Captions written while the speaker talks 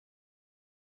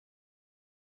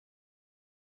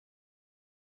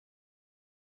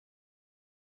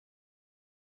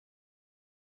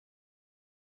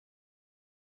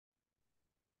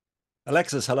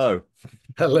Alexis, hello.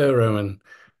 Hello, Roman,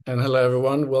 and hello,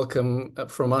 everyone. Welcome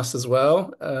from us as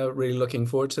well. Really looking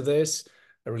forward to this.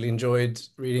 I really enjoyed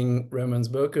reading Roman's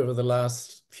book over the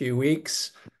last few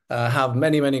weeks. Have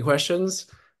many questions,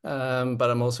 but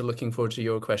I'm also looking forward to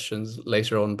your questions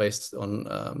later on based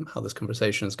on how this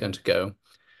conversation is going to go.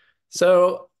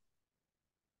 So,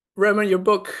 Roman, your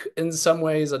book in some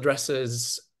ways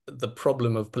addresses the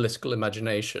problem of political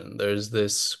imagination. There's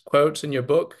this quote in your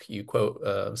book. You quote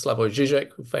Slavoj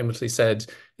Žižek, who famously said,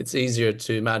 "It's easier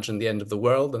to imagine the end of the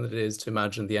world than it is to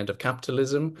imagine the end of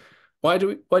capitalism." Why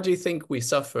do you think we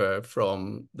suffer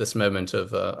from this moment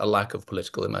of a lack of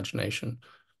political imagination?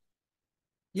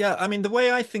 Yeah, I mean, the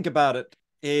way I think about it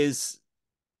is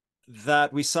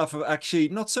that we suffer actually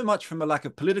not so much from a lack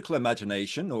of political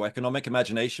imagination or economic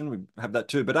imagination, we have that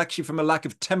too, but actually from a lack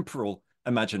of temporal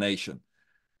imagination.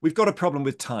 We've got a problem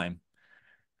with time.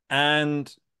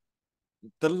 And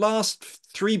the last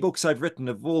three books I've written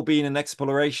have all been an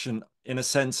exploration, in a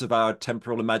sense, of our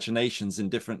temporal imaginations in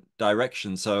different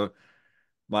directions. So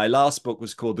my last book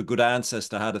was called The Good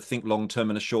Ancestor: How to Think Long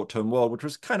Term in a Short Term World, which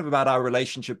was kind of about our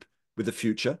relationship with the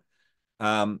future,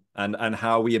 and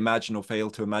how we imagine or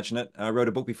fail to imagine it. I wrote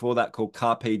a book before that called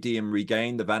Carpe Diem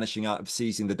Regain: The Vanishing Art of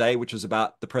Seizing the Day, which was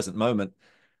about the present moment.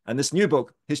 And this new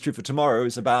book, History for Tomorrow,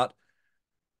 is about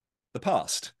the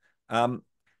past.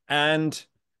 And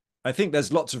I think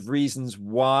there's lots of reasons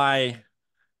why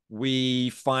we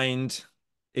find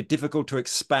it difficult to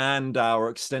expand our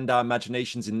extend our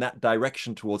imaginations in that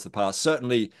direction towards the past.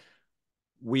 Certainly,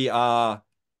 we are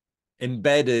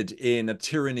embedded in a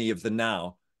tyranny of the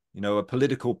now, a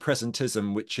political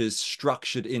presentism which is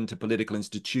structured into political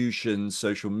institutions,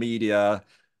 social media,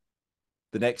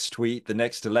 the next tweet, the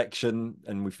next election,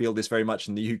 and we feel this very much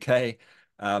in the UK.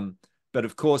 But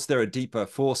of course, there are deeper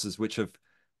forces which have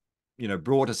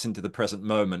brought us into the present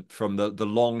moment, from the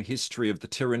long history of the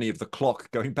tyranny of the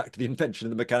clock, going back to the invention of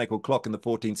the mechanical clock in the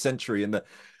 14th century, and the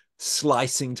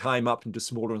slicing time up into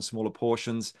smaller and smaller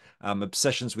portions,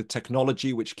 obsessions with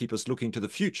technology, which keep us looking to the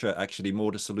future, actually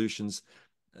more to solutions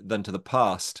than to the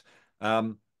past.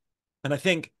 And I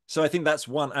think so. I think that's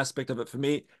one aspect of it for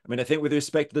me. I mean, I think with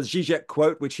respect to the Zizek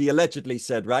quote, which he allegedly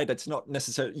said, right? It's not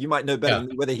necessarily, you might know better Yeah. than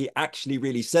me whether he actually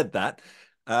really said that.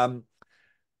 Um,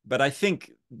 but I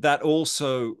think that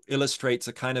also illustrates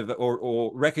a kind of,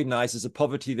 or recognizes a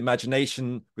poverty of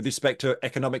imagination with respect to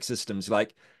economic systems.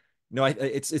 Like,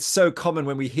 it's so common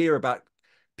when we hear about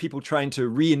people trying to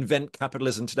reinvent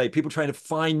capitalism today, people trying to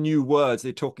find new words.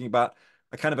 They're talking about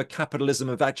a kind of a capitalism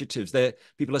of adjectives.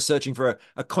 People are searching for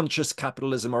a conscious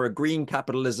capitalism, or a green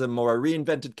capitalism, or a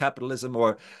reinvented capitalism,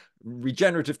 or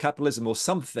regenerative capitalism, or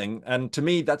something. And to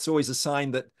me, that's always a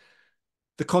sign that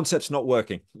the concept's not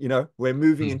working. We're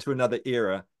moving Mm. into another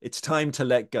era. It's time to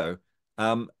let go.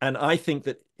 And I think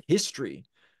that history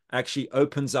actually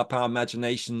opens up our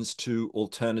imaginations to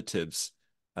alternatives.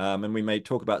 And we may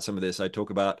talk about some of this. I talk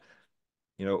about,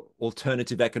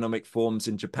 alternative economic forms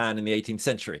in Japan in the 18th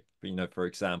century, for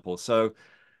example. So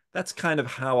that's kind of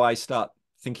how I start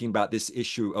thinking about this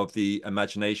issue of the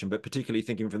imagination, but particularly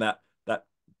thinking from that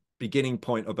beginning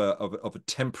point of a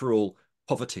temporal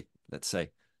poverty, let's say.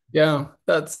 Yeah,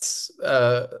 that's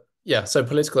yeah, so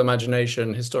political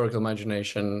imagination, historical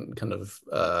imagination kind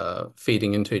of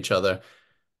feeding into each other.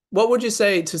 What would you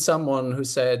say to someone who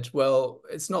said, well,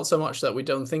 it's not so much that we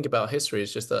don't think about history,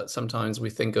 it's just that sometimes we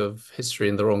think of history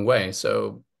in the wrong way.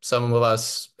 So some of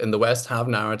us in the West have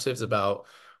narratives about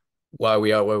why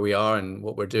we are where we are and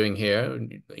what we're doing here.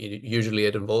 Usually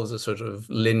it involves a sort of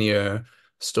linear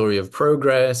story of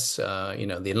progress. The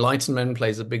Enlightenment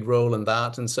plays a big role in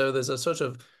that. And so there's a sort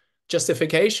of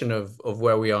justification of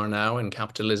where we are now in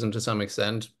capitalism to some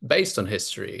extent based on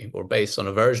history or based on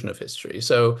a version of history.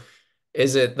 So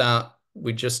is it that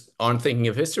we just aren't thinking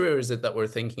of history, or is it that we're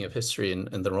thinking of history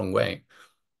in the wrong way?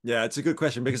 Yeah, it's a good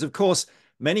question because, of course,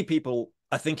 many people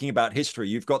are thinking about history.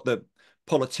 You've got the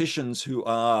politicians who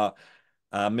are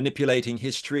manipulating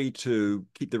history to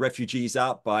keep the refugees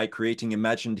out by creating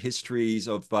imagined histories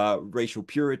of racial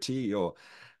purity, or,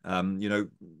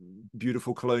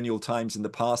 beautiful colonial times in the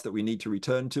past that we need to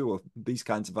return to, or these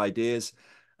kinds of ideas.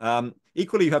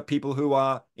 Equally, you have people who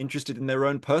are interested in their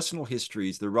own personal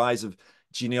histories, the rise of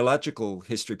genealogical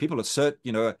history. People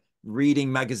are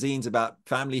reading magazines about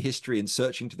family history and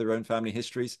searching to their own family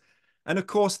histories. And of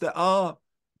course, there are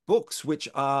books which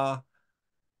are,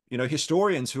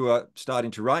 historians who are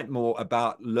starting to write more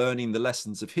about learning the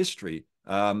lessons of history.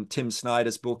 Tim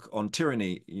Snyder's book on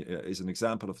tyranny is an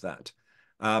example of that.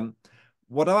 Um,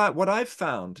 what I've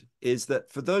found is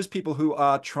that for those people who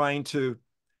are trying to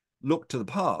look to the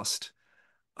past,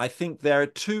 I think there are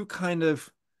two kind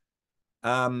of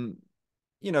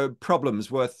problems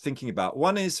worth thinking about.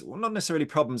 One is, well, not necessarily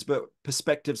problems, but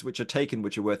perspectives which are taken,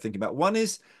 which are worth thinking about. One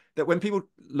is that when people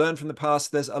learn from the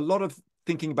past, there's a lot of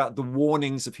thinking about the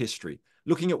warnings of history,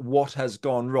 looking at what has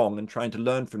gone wrong and trying to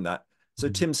learn from that. So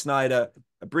Tim Snyder,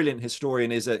 a brilliant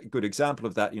historian, is a good example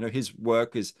of that. His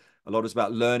work is a lot is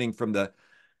about learning from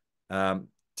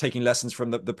taking lessons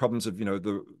from the problems of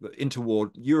the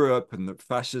interwar Europe and the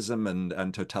fascism and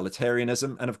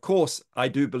totalitarianism. And of course, I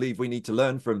do believe we need to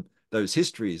learn from those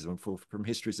histories and from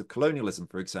histories of colonialism,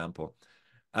 for example.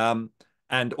 And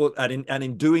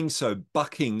in doing so,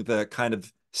 bucking the kind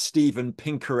of Steven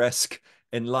Pinker-esque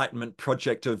Enlightenment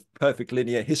project of perfect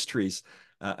linear histories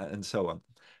and so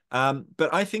on.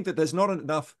 But I think that there's not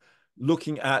enough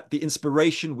looking at the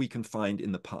inspiration we can find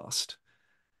in the past.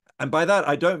 And by that,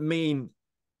 I don't mean,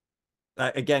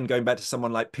 again, going back to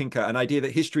someone like Pinker, an idea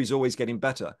that history is always getting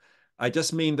better. I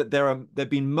just mean that there have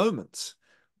been moments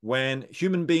when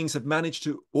human beings have managed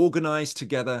to organize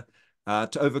together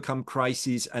to overcome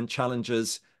crises and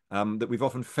challenges, that we've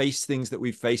often faced things that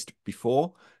we've faced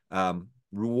before,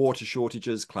 water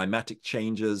shortages, climatic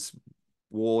changes,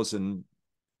 wars, and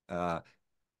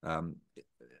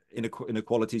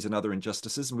inequalities and other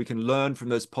injustices. And we can learn from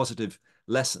those positive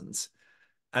lessons.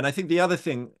 And I think the other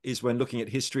thing is, when looking at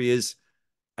history, is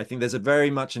I think there's a very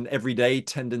much an everyday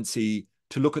tendency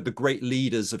to look at the great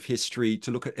leaders of history,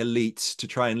 to look at elites, to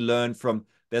try and learn from.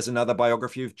 There's another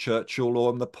biography of Churchill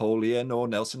or Napoleon or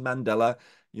Nelson Mandela,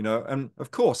 and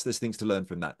of course there's things to learn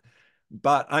from that.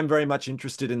 But I'm very much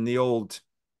interested in the old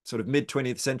sort of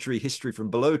mid-20th century history from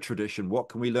below tradition. What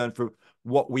can we learn from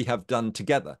what we have done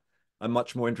together? I'm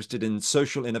much more interested in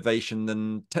social innovation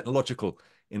than technological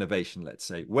innovation, let's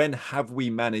say. When have we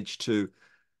managed to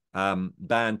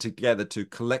band together to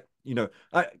collect,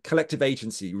 collective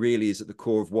agency really is at the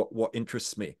core of what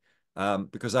interests me,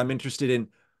 because I'm interested in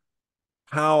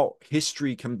how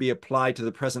history can be applied to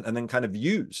the present and then kind of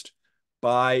used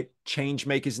by change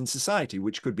makers in society,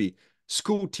 which could be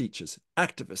school teachers,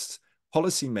 activists,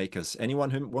 policymakers, anyone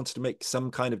who wants to make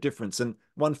some kind of difference. And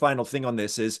one final thing on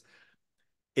this is,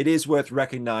 it is worth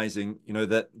recognizing,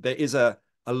 that there is a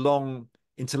long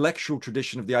intellectual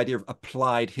tradition of the idea of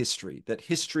applied history, that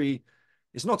history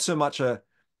is not so much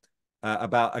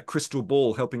about a crystal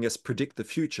ball helping us predict the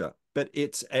future, but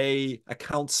it's a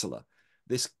counselor.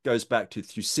 This goes back to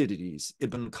Thucydides,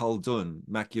 Ibn Khaldun,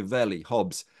 Machiavelli,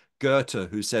 Hobbes, Goethe,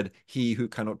 who said, "He who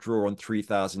cannot draw on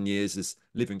 3,000 years is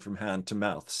living from hand to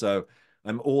mouth." So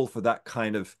I'm all for that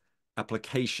kind of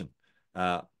application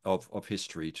of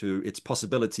history to its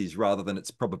possibilities rather than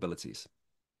its probabilities.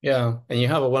 Yeah, and you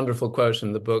have a wonderful quote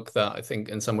in the book that I think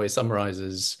in some way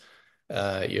summarizes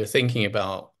your thinking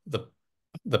about the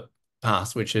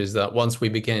past, which is that once we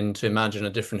begin to imagine a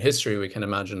different history, we can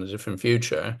imagine a different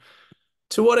future.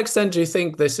 To what extent do you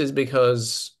think this is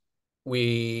because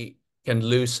we can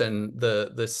loosen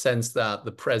the sense that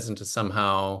the present is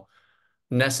somehow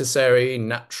necessary,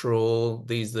 natural?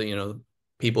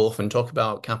 People often talk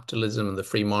about capitalism and the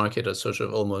free market as sort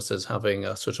of almost as having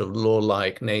a sort of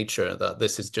law-like nature, that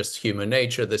this is just human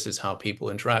nature, this is how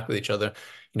people interact with each other.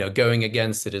 Going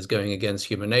against it is going against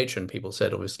human nature. And people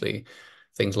said, obviously,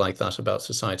 things like that about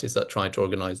societies that try to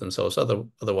organize themselves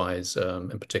otherwise,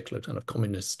 in particular, kind of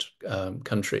communist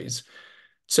countries.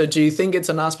 So do you think it's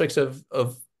an aspect of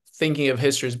thinking of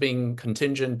history as being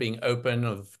contingent, being open,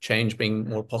 of change being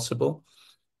more possible?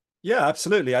 Yeah,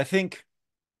 absolutely. I think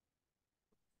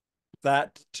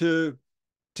that to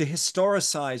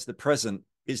historicize the present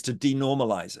is to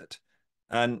denormalize it.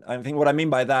 And I think what I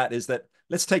mean by that is that,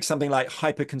 let's take something like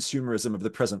hyper-consumerism of the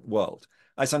present world.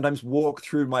 I sometimes walk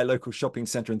through my local shopping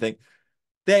center and think,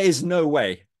 there is no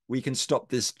way we can stop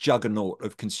this juggernaut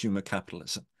of consumer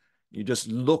capitalism. You just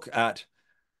look at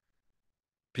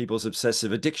people's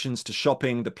obsessive addictions to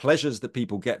shopping, the pleasures that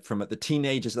people get from it, the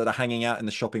teenagers that are hanging out in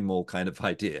the shopping mall kind of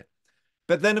idea.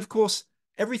 But then, of course,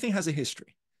 everything has a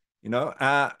history.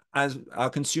 As our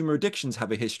consumer addictions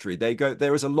have a history,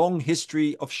 there is a long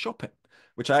history of shopping,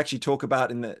 which I actually talk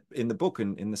about in the book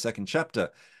in the second chapter,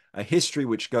 a history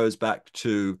which goes back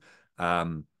to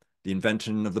the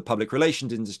invention of the public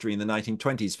relations industry in the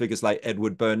 1920s, figures like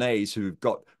Edward Bernays, who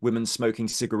got women smoking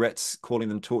cigarettes, calling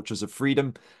them torches of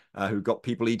freedom, who got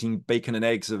people eating bacon and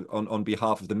eggs on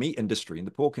behalf of the meat industry and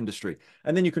the pork industry.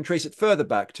 And then you can trace it further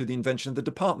back to the invention of the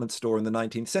department store in the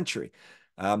 19th century.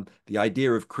 The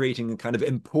idea of creating kind of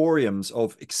emporiums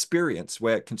of experience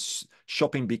where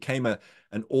shopping became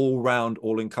an all-round,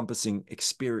 all-encompassing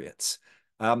experience.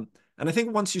 And I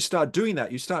think once you start doing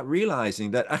that, you start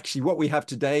realizing that actually what we have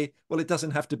today, well, it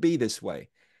doesn't have to be this way.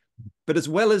 But as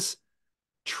well as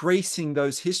tracing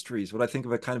those histories, what I think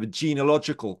of a kind of a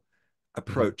genealogical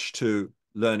approach to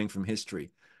learning from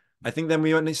history. I think then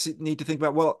we only need to think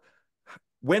about, well,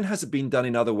 when has it been done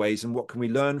in other ways and what can we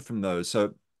learn from those?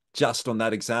 So just on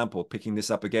that example, picking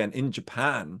this up again, in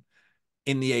Japan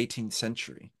in the 18th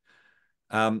century,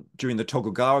 during the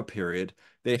Tokugawa period,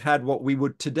 they had what we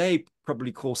would today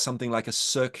probably call something like a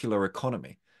circular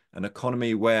economy, an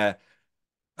economy where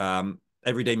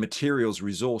everyday materials,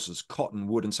 resources, cotton,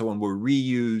 wood, and so on were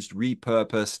reused,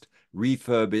 repurposed,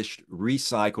 refurbished,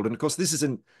 recycled. And of course, this is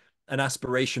an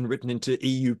aspiration written into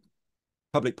EU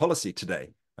public policy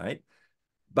today, right?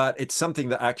 But it's something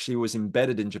that actually was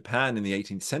embedded in Japan in the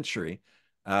 18th century.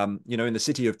 In the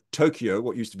city of Tokyo,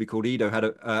 what used to be called Edo had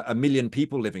a million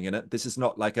people living in it. This is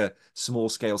not like a small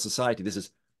scale society. This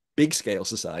is big scale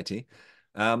society.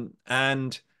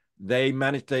 And they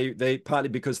managed, they partly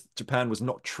because Japan was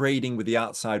not trading with the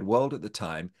outside world at the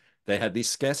time, they had these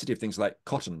scarcity of things like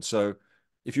cotton. So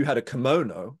if you had a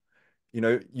kimono,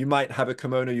 you might have a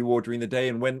kimono you wore during the day,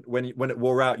 and when it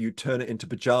wore out, you turn it into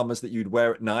pajamas that you'd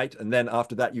wear at night, and then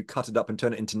after that, you cut it up and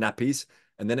turn it into nappies,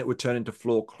 and then it would turn into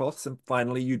floor cloths, and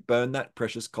finally, you'd burn that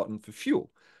precious cotton for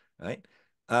fuel, right?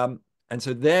 And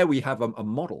so there we have a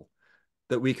model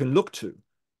that we can look to.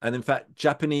 And in fact,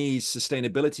 Japanese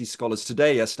sustainability scholars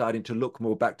today are starting to look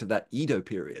more back to that Edo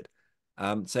period,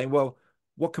 saying, well,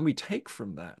 what can we take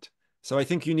from that? So I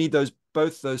think you need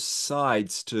both those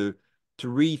sides to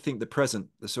rethink the present,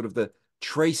 the sort of the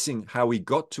tracing how we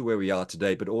got to where we are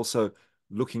today, but also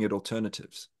looking at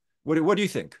alternatives. What do you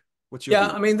think? What's your Yeah,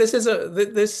 view? I mean, this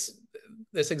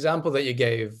example that you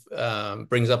gave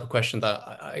brings up a question that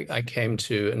I came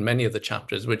to in many of the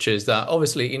chapters, which is that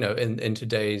obviously, in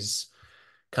today's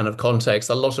kind of context,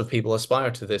 a lot of people aspire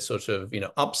to this sort of,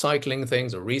 upcycling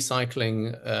things or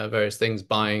recycling various things,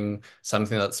 buying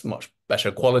something that's much better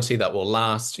quality that will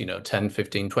last, 10,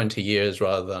 15, 20 years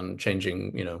rather than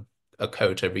changing, a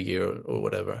coat every year or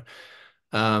whatever.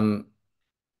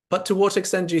 But to what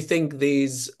extent do you think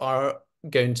these are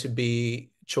going to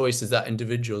be choices that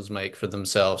individuals make for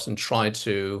themselves and try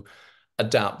to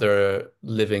adapt their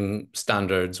living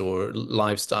standards or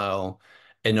lifestyle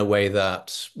in a way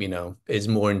that, is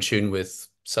more in tune with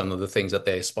some of the things that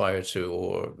they aspire to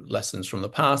or lessons from the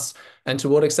past? And to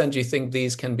what extent do you think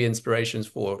these can be inspirations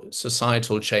for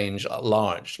societal change at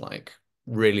large, like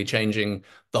really changing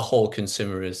the whole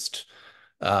consumerist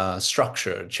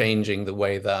structure, changing the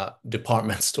way that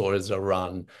department stores are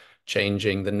run,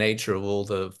 changing the nature of all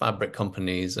the fabric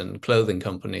companies and clothing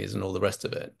companies and all the rest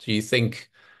of it? Do you think,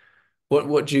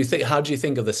 what do you think, how do you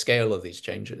think of the scale of these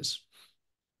changes?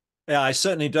 Yeah, I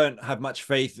certainly don't have much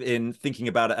faith in thinking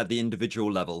about it at the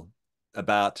individual level,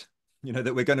 about,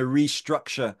 that we're going to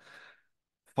restructure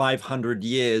 500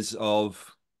 years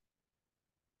of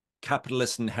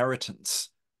capitalist inheritance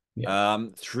Yeah.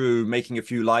 through making a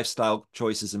few lifestyle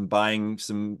choices and buying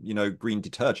some, green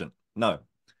detergent. No.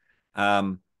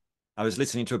 Um, I was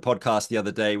listening to a podcast the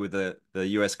other day with the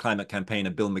US climate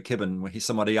campaigner, Bill McKibben, where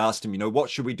somebody asked him, what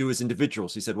should we do as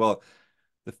individuals? He said, well,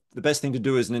 the best thing to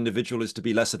do as an individual is to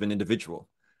be less of an individual.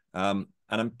 And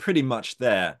I'm pretty much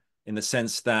there in the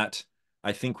sense that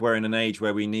I think we're in an age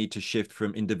where we need to shift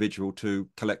from individual to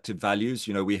collective values.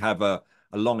 We have a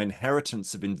long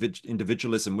inheritance of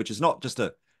individualism, which is not just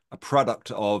a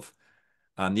product of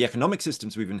the economic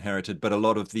systems we've inherited, but a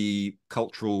lot of the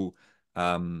cultural,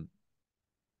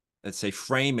 let's say,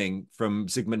 framing from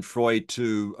Sigmund Freud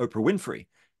to Oprah Winfrey,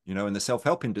 in the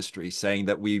self-help industry, saying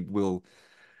that we will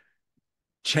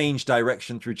change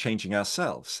direction through changing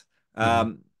ourselves.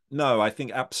 Mhm. No, I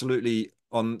think absolutely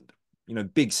on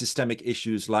big systemic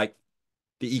issues like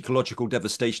the ecological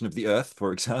devastation of the earth,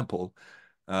 for example,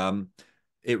 um,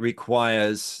 it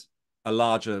requires a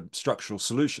larger structural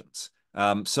solutions.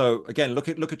 So again, look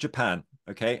at Japan.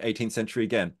 Okay, 18th century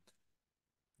again.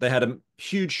 They had a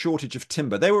huge shortage of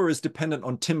timber. They were as dependent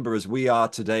on timber as we are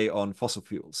today on fossil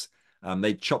fuels.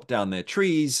 They chopped down their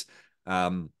trees.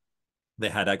 They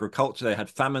had agriculture. They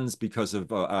had famines because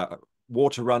of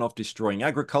water runoff destroying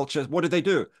agriculture. What did they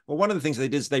do? Well, one of the things they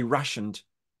did is they rationed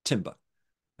timber,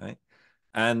 right?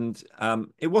 And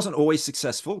it wasn't always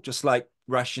successful, just like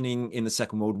rationing in the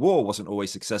Second World War wasn't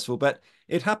always successful, but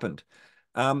it happened.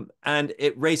 And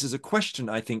it raises a question,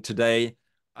 I think, today.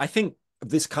 I think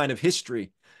this kind of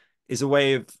history is a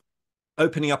way of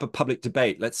opening up a public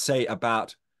debate, let's say,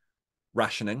 about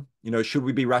rationing. Should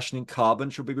we be rationing carbon?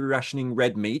 Should we be rationing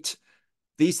red meat?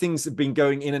 These things have been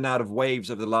going in and out of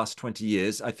waves over the last 20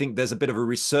 years. I think there's a bit of a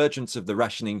resurgence of the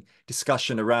rationing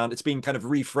discussion around. It's been kind of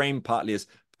reframed partly as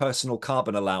personal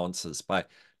carbon allowances by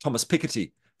Thomas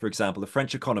Piketty, for example, the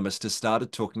French economist, has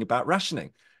started talking about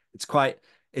rationing.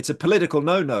 It's a political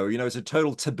no-no, it's a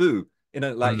total taboo In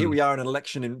a, like, here Mm. we are in an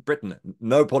election in Britain.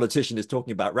 No politician is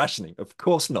talking about rationing. Of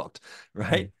course not, Mm.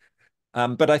 right?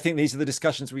 But I think these are the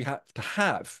discussions we have to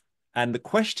have. And the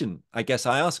question I guess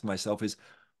I ask myself is,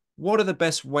 what are the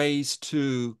best ways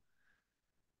to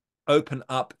open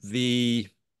up the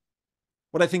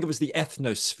what I think of as the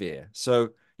ethnosphere? So,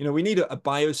 we need a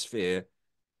biosphere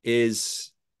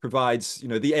is provides,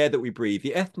 the air that we breathe.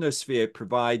 The ethnosphere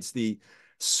provides the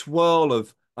swirl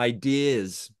of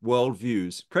ideas,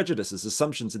 worldviews, prejudices,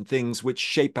 assumptions, and things which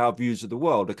shape our views of the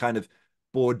world, a kind of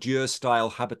Bourdieu style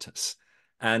habitus.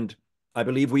 And I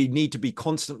believe we need to be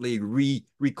constantly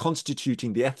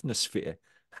reconstituting the ethnosphere.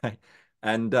 Right?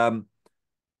 And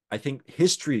I think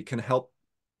history can help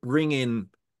bring in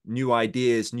new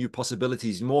ideas, new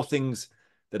possibilities, more things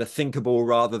that are thinkable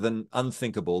rather than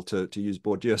unthinkable, to use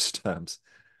Bourdieu's terms.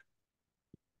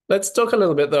 Let's talk a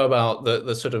little bit though about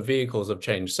the sort of vehicles of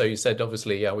change. So you said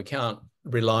obviously, yeah, we can't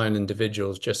rely on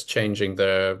individuals just changing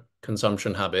their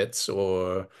consumption habits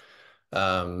or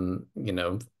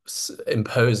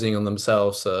imposing on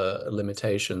themselves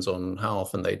limitations on how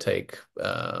often they take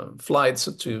flights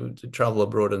to travel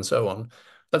abroad and so on.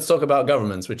 Let's talk about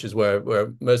governments, which is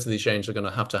where most of these changes are going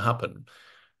to have to happen.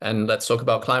 And let's talk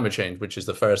about climate change, which is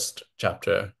the first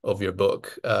chapter of your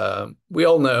book. We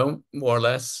all know, more or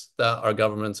less, that our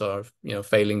governments are,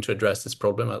 failing to address this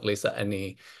problem, at least at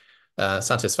any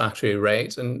satisfactory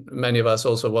rate. And many of us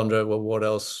also wonder, well, what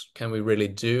else can we really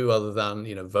do other than,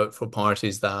 vote for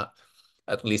parties that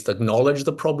at least acknowledge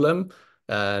the problem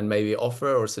and maybe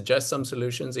offer or suggest some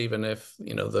solutions, even if,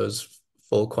 those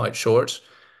fall quite short.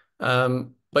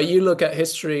 But you look at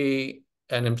history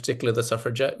and in particular the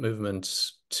suffragette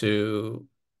movement to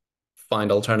find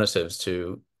alternatives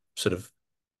to sort of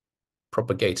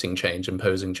propagating change,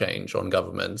 imposing change on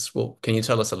governments. Well, can you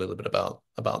tell us a little bit about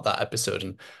that episode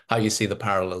and how you see the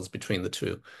parallels between the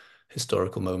two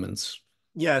historical moments?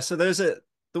 Yeah, so the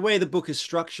way the book is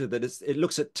structured, that it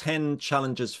looks at 10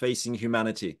 challenges facing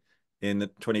humanity in the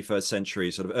 21st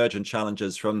century, sort of urgent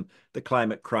challenges from the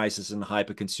climate crisis and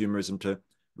hyperconsumerism to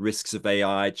risks of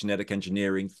AI, genetic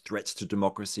engineering, threats to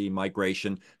democracy,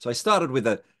 migration. So I started with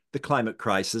the climate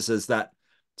crisis as that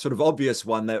sort of obvious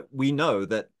one that we know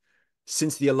that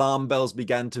since the alarm bells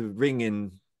began to ring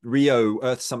in Rio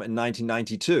Earth Summit in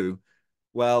 1992,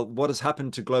 well, what has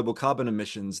happened to global carbon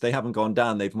emissions? They haven't gone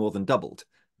down, they've more than doubled,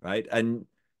 right? And,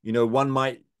 one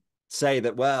might say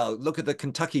that, well, look at the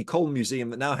Kentucky Coal Museum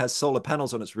that now has solar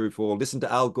panels on its roof, or listen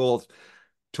to Al Gore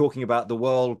talking about the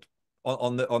world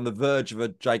on the verge of a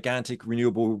gigantic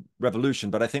renewable revolution.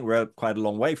 But I think we're quite a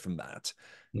long way from that.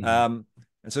 Mm.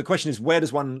 And so the question is, where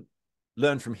does one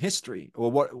learn from history, or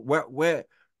where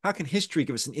how can history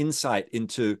give us an insight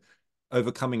into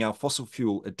overcoming our fossil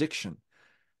fuel addiction?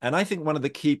 And I think one of the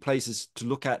key places to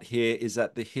look at here is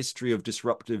at the history of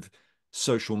disruptive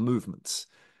social movements,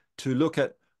 to look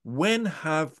at when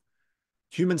have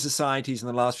human societies in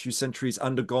the last few centuries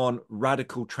undergone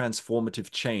radical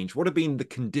transformative change? What have been the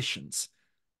conditions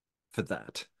for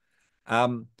that?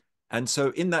 Um, and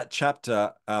so in that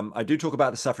chapter, I do talk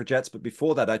about the suffragettes, but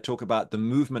before that, I talk about the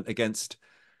movement against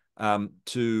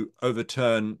to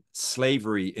overturn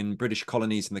slavery in British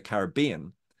colonies in the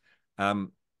Caribbean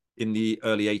um, in the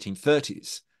early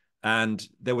 1830s. And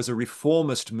there was a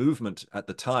reformist movement at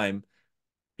the time.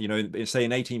 Say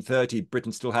in 1830,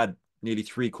 Britain still had nearly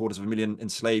 750,000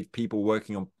 enslaved people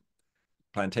working on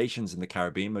plantations in the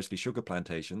Caribbean, mostly sugar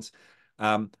plantations.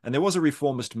 And there was a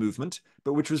reformist movement,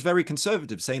 but which was very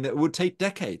conservative, saying that it would take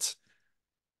decades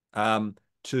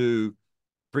to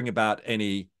bring about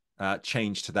any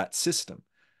change to that system.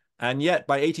 And yet,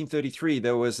 by 1833,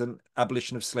 there was an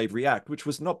Abolition of Slavery Act, which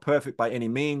was not perfect by any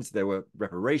means. There were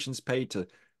reparations paid to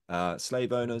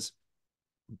slave owners.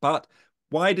 But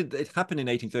why did it happen in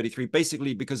 1833?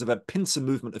 Basically, because of a pincer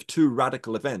movement of two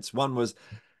radical events. One was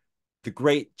the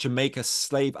great Jamaica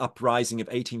slave uprising of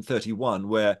 1831,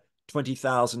 where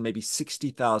 20,000, maybe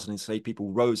 60,000 enslaved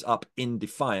people rose up in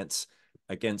defiance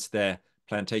against their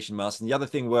plantation masters. And the other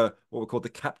thing were what were called the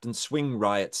Captain Swing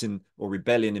riots or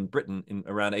rebellion in Britain in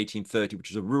around 1830,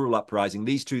 which was a rural uprising.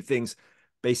 These two things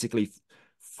basically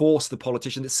forced the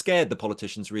politicians, it scared the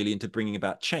politicians really into bringing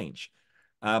about change.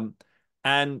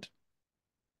 And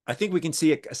I think we can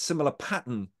see a similar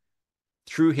pattern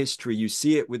through history. You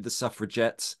see it with the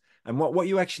suffragettes. And what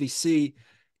you actually see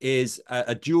is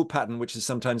a dual pattern, which is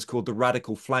sometimes called the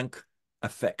radical flank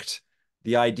effect.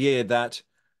 The idea that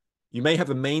you may have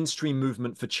a mainstream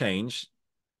movement for change,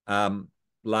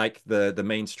 like the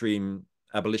mainstream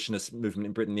abolitionist movement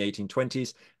in Britain in the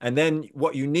 1820s. And then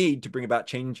what you need to bring about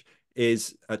change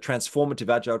is a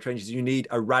transformative agile change. You need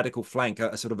a radical flank,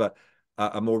 a sort of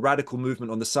a more radical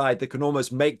movement on the side that can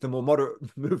almost make the more moderate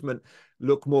movement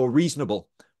look more reasonable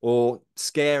or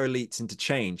scare elites into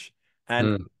change.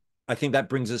 And Mm, I think that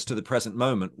brings us to the present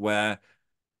moment where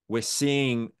we're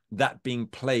seeing that being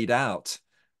played out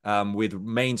with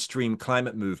mainstream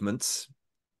climate movements,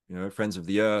 Friends of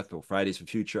the Earth or Fridays for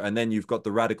Future. And then you've got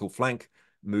the radical flank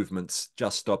movements,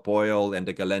 Just Stop Oil,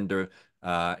 Ende Gelände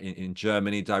in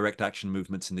Germany, direct action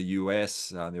movements in the US,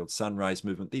 the old Sunrise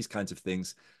movement, these kinds of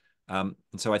things. And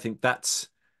so I think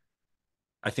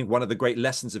one of the great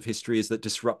lessons of history is that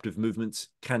disruptive movements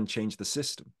can change the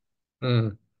system.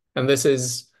 mm. And this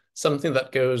is something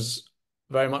that goes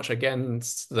very much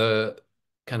against the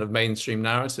kind of mainstream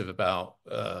narrative about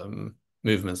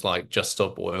movements like Just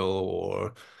Stop Oil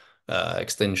or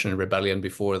Extinction Rebellion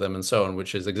before them and so on,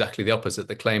 which is exactly the opposite.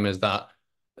 The claim is that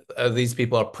these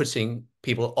people are putting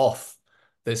people off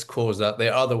this cause that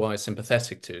they're otherwise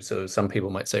sympathetic to. So some people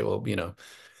might say, well,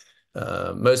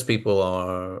 most people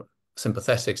are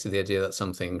sympathetic to the idea that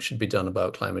something should be done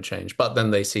about climate change, but then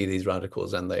they see these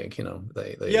radicals and they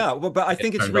Yeah, well, but I get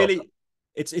think it's turned off. really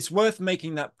it's worth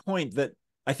making that point that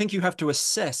I think you have to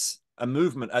assess a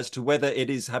movement as to whether it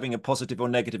is having a positive or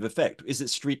negative effect. Is it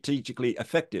strategically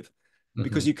effective?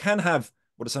 Because Hmm. you can have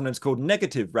what are sometimes called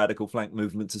negative radical flank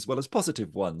movements as well as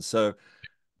positive ones. So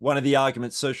one of the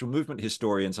arguments social movement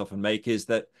historians often make is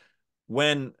that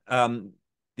when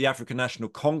the African National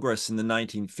Congress in the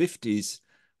 1950s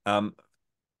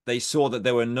they saw that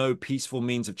there were no peaceful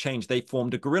means of change, they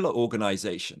formed a guerrilla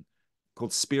organization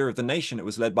called Spear of the Nation. It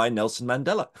was led by Nelson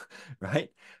Mandela,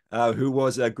 right? Who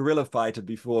was a guerrilla fighter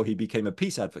before he became a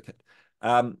peace advocate.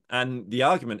 And the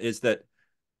argument is that,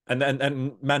 and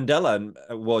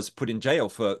Mandela was put in jail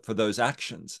for those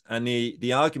actions. And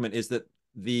the argument is that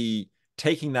the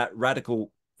taking that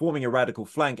radical, forming a radical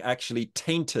flank actually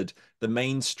tainted the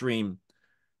mainstream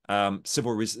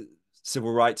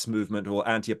civil rights movement or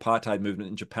anti-apartheid movement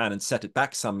in Japan and set it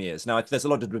back some years. Now, there's a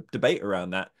lot of debate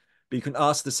around that, but you can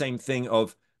ask the same thing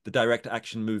of the direct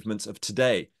action movements of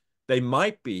today. They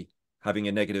might be having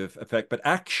a negative effect, but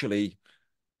actually,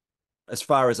 as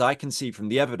far as I can see from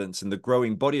the evidence and the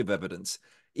growing body of evidence,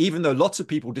 even though lots of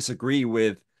people disagree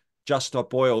with Just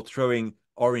Stop Oil throwing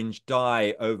orange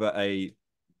dye over a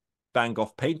Van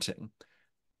Gogh painting,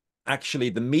 actually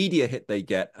the media hit they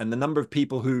get and the number of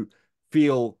people who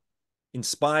feel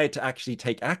inspired to actually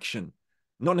take action,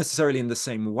 not necessarily in the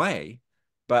same way,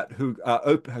 but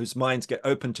whose minds get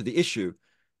open to the issue,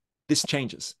 this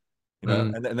changes.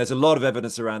 Mm, And there's a lot of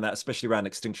evidence around that, especially around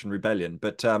Extinction Rebellion.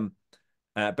 But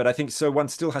I think so. One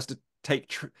still has to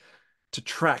to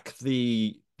track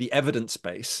the evidence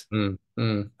base mm,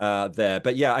 mm, there.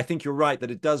 But yeah, I think you're right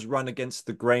that it does run against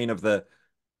the grain of the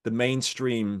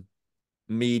mainstream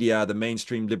media, the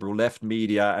mainstream liberal left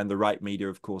media, and the right media,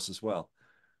 of course, as well.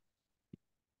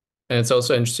 And it's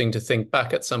also interesting to think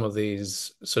back at some of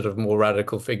these sort of more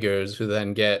radical figures who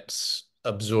then get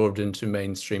absorbed into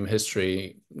mainstream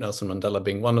history, Nelson Mandela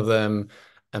being one of them,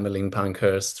 Emmeline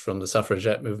Pankhurst from the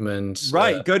suffragette movement,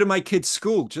 Right, go to my kid's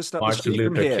school just up the Martin street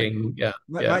from Luther here. King. Yeah,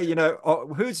 yeah, Right,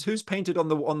 who's painted on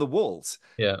the walls?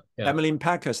 yeah, yeah, Emmeline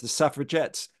Pankhurst, the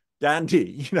suffragettes,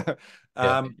 dandy,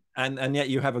 yeah. and yet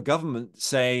you have a government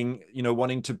saying,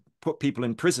 wanting to put people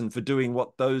in prison for doing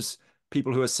what those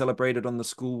people who are celebrated on the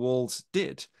school walls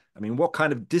did. I mean, what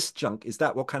kind of disjunct is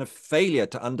that? What kind of failure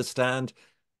to understand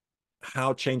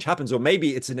how change happens? Or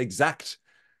maybe it's an exact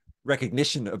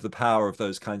recognition of the power of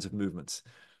those kinds of movements.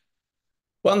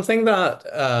 One thing that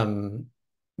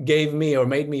gave me or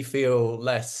made me feel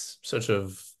less sort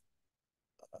of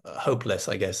hopeless,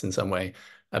 I guess, in some way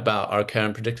about our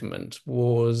current predicament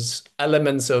was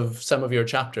elements of some of your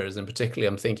chapters, and particularly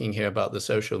I'm thinking here about the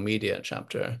social media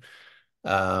chapter.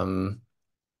 Um,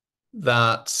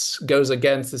 that goes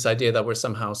against this idea that we're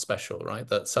somehow special, right?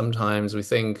 That sometimes we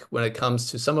think when it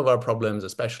comes to some of our problems,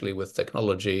 especially with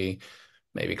technology,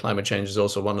 maybe climate change is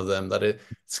also one of them, that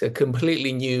it's a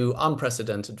completely new,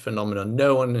 unprecedented phenomenon.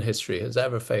 No one in history has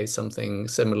ever faced something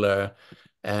similar.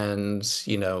 And,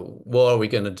 what are we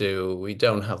going to do? We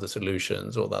don't have the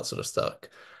solutions, all that sort of stuff.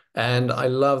 And I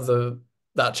love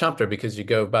that chapter because you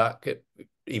go back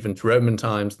even to Roman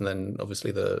times and then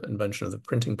obviously the invention of the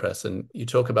printing press. And you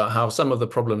talk about how some of the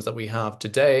problems that we have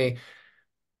today,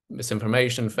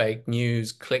 misinformation, fake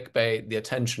news, clickbait, the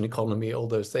attention economy, all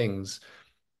those things,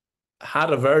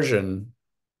 had a version,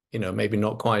 maybe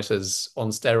not quite as on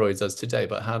steroids as today,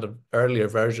 but had earlier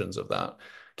versions of that.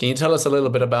 Can you tell us a little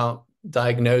bit about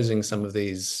diagnosing some of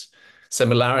these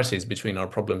similarities between our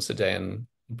problems today and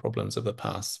problems of the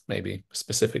past, maybe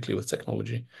specifically with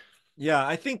technology? Yeah,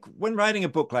 I think when writing a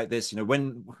book like this,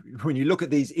 when you look at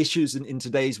these issues in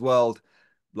today's world,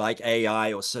 like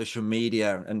AI or social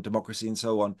media and democracy and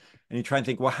so on, and you try and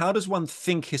think, well, how does one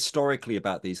think historically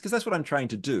about these? Because that's what I'm trying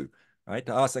to do, right?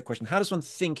 To ask that question, how does one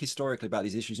think historically about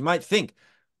these issues? You might think,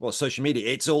 well, social media,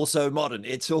 it's also modern,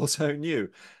 it's also new.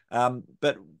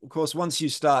 But of course, once you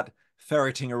start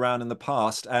ferreting around in the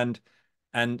past and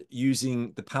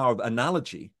using the power of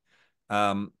analogy,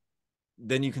 um,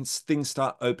 then you can things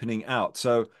start opening out.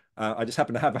 So I just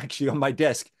happen to have actually on my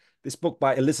desk this book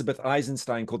by Elizabeth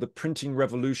Eisenstein called The Printing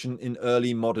Revolution in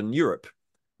Early Modern Europe,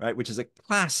 right, which is a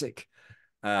classic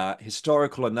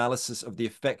historical analysis of the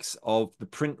effects of the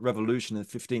print revolution in the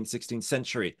 15th, 16th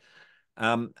century.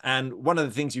 And one of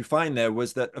the things you find there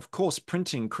was that, of course,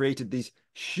 printing created these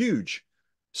huge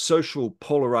social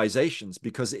polarizations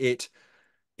because it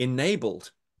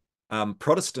enabled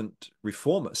Protestant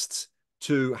reformists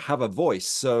to have a voice.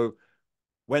 So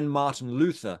when Martin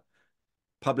Luther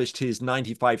published his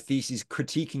 95 Theses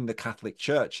critiquing the Catholic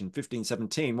Church in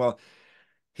 1517, well,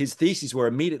 his theses were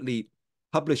immediately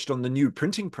published on the new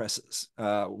printing presses,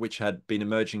 which had been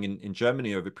emerging in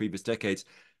Germany over previous decades.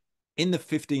 In the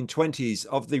 1520s,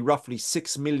 of the roughly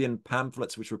 6 million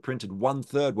pamphlets which were printed, one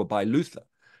third were by Luther.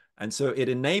 And so it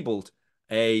enabled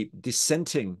a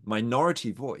dissenting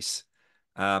minority voice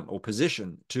or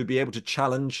position to be able to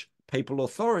challenge papal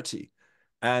authority.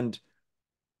 And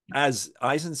as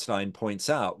Eisenstein points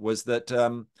out, was that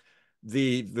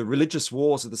the religious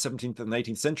wars of the 17th and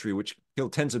 18th century, which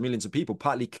killed tens of millions of people,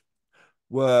 partly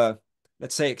were,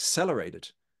 let's say, accelerated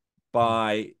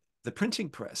by the printing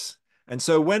press. And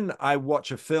so when I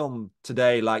watch a film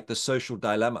today like The Social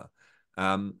Dilemma,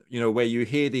 where you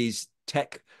hear these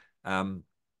tech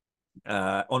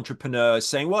entrepreneurs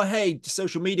saying, well, hey,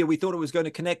 social media, we thought it was going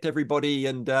to connect everybody,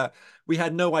 and we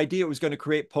had no idea it was going to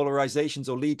create polarizations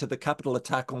or lead to the Capitol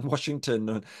attack on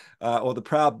Washington or the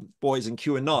Proud Boys and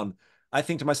QAnon. I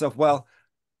think to myself, well,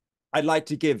 I'd like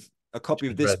to give a copy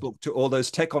of this book to all those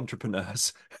tech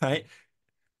entrepreneurs, right?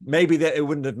 Maybe that it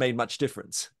wouldn't have made much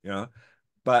difference,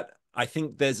 but I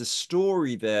think there's a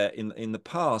story there in the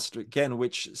past, again,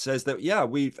 which says that, yeah,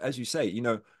 we've, as you say,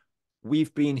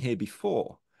 we've been here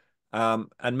before.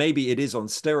 And maybe it is on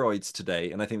steroids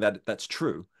today, and I think that that's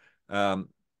true. We've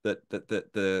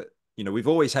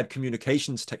always had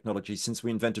communications technology since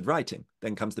we invented writing.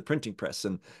 Then comes the printing press,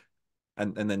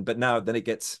 but now then it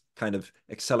gets kind of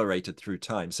accelerated through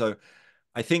time. So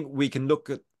I think we can look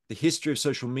at the history of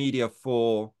social media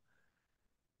for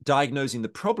diagnosing the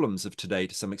problems of today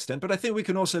to some extent, but I think we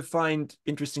can also find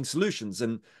interesting solutions.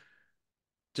 And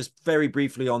just very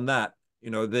briefly on that,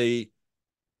 the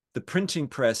printing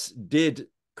press did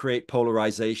create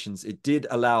polarizations. It did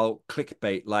allow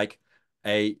clickbait, like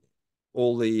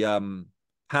all the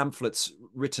pamphlets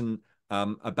written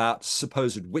about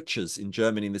supposed witches in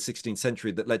Germany in the 16th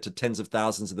century that led to tens of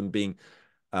thousands of them being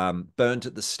burnt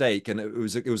at the stake. And it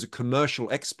was a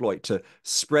commercial exploit to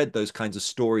spread those kinds of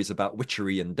stories about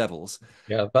witchery and devils.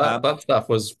 Yeah, that stuff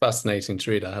was fascinating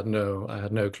to read. I had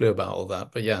no clue about all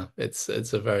that. But yeah, it's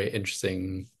a very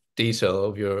interesting detail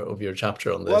of your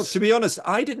chapter on Well, this. to be honest,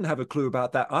 I didn't have a clue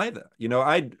about that either.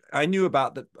 I knew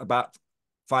about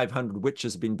 500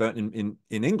 witches had been burnt in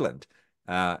England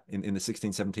in the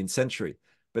 16th, 17th century.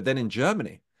 But then in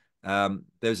Germany,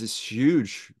 there's this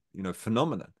huge,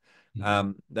 phenomenon.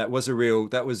 That was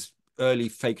early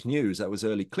fake news. That was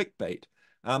early clickbait.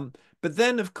 But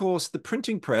then, of course, the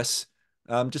printing press,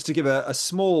 just to give a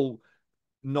small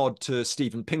nod to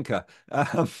Steven Pinker,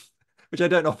 which I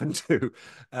don't often do,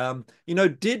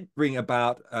 did bring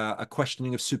about a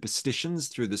questioning of superstitions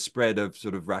through the spread of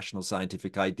sort of rational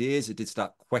scientific ideas. It did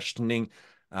start questioning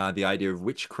the idea of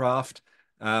witchcraft.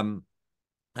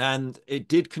 And it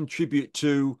did contribute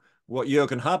to what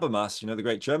Jürgen Habermas, the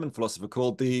great German philosopher,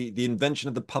 called the invention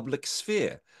of the public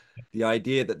sphere. The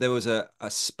idea that there was a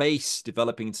space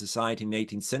developing in society in the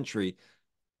 18th century,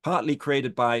 partly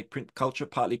created by print culture,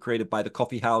 partly created by the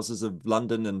coffee houses of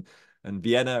London and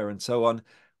Vienna and so on,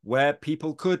 where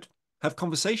people could have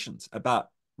conversations about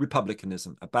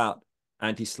republicanism, about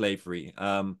anti-slavery,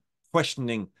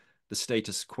 questioning the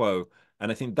status quo.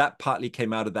 And I think that partly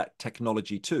came out of that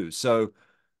technology too. So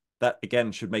that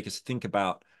again should make us think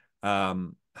about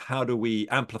how do we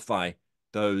amplify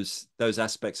those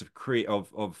aspects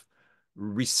of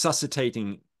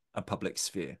resuscitating a public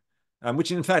sphere,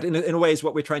 which in fact, in a way, is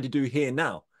what we're trying to do here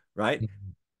now, right?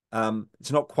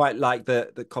 It's not quite like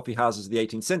the coffee houses of the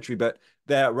 18th century, but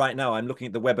there right now, I'm looking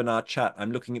at the webinar chat,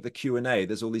 I'm looking at the Q&A.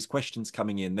 There's all these questions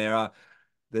coming in.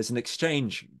 There's an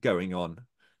exchange going on.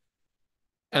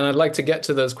 And I'd like to get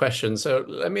to those questions. So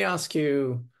let me ask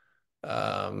you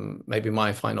maybe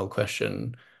my final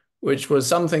question, which was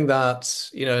something that,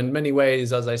 in many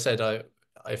ways, as I said,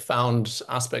 I found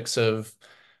aspects of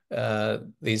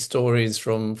these stories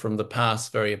from the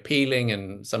past very appealing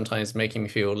and sometimes making me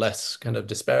feel less kind of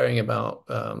despairing about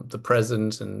the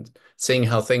present and seeing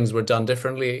how things were done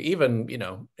differently, even,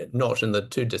 not in the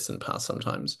too distant past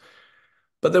sometimes.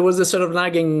 But there was this sort of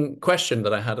nagging question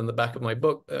that I had in the back of my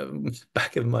book,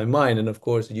 back of my mind. And of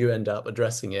course, you end up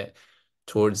addressing it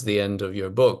towards the end of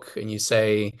your book. And you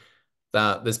say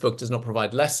that this book does not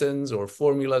provide lessons or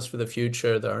formulas for the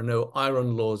future. There are no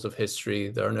iron laws of history.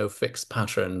 There are no fixed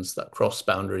patterns that cross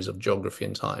boundaries of geography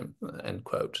and time, end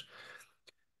quote.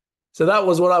 So that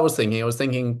was what I was thinking. I was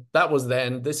thinking that was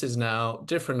then, this is now,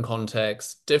 different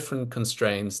context, different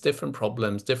constraints, different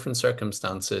problems, different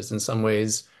circumstances. In some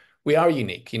ways, we are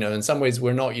unique. In some ways,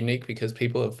 we're not unique because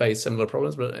people have faced similar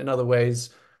problems, but in other ways,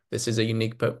 this is a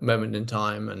unique moment in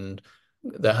time and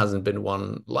there hasn't been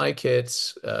one like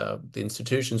it. The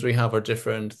institutions we have are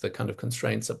different. The kind of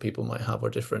constraints that people might have are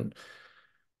different.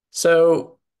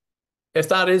 So if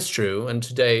that is true, and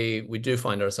today we do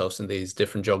find ourselves in these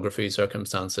different geography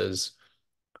circumstances,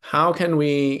 how can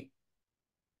we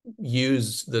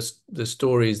use these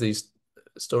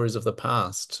stories of the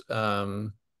past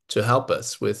to help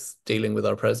us with dealing with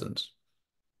our present?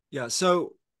 Yeah,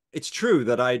 so it's true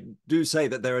that I do say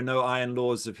that there are no iron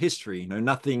laws of history.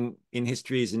 Nothing in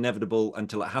history is inevitable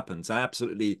until it happens. I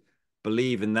absolutely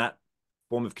believe in that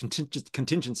form of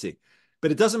contingency.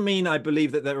 But it doesn't mean I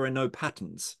believe that there are no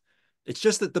patterns. It's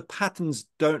just that the patterns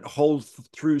don't hold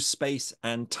through space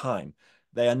and time.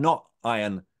 They are not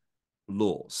iron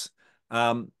laws.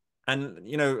 And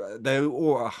there are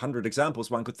 100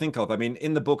 examples one could think of. I mean,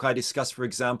 in the book, I discuss, for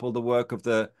example, the work of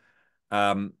the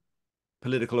um,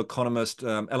 political economist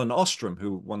Ellen Ostrom,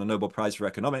 who won the Nobel Prize for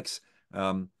Economics,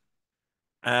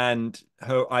 and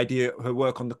her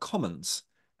work on the commons,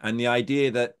 and the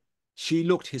idea that she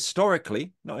looked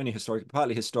historically, not only historically,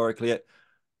 partly historically, at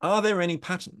are there any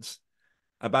patterns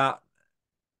about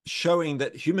showing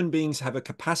that human beings have a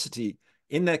capacity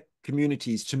in their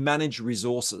communities to manage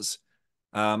resources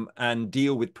and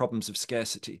deal with problems of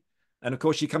scarcity. And of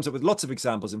course, she comes up with lots of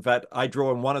examples. In fact, I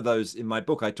draw on one of those in my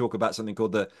book. I talk about something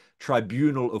called the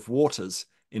Tribunal of Waters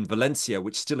in Valencia,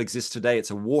 which still exists today.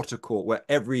 It's a water court where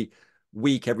every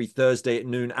week, every Thursday at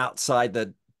noon, outside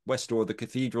the west door of the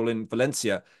cathedral in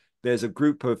Valencia, there's a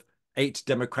group of 8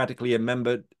 democratically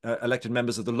elected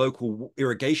members of the local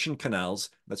irrigation canals.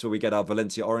 That's where we get our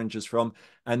Valencia oranges from.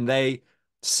 And they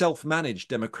self-manage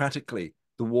democratically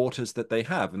the waters that they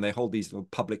have, and they hold these little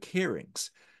public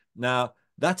hearings. Now,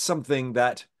 that's something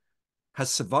that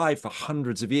has survived for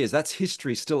hundreds of years. That's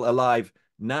history still alive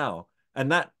now.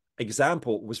 And that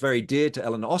example was very dear to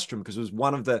Ellen Ostrom because it was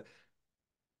one of the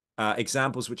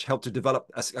examples which helped to develop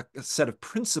a set of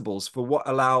principles for what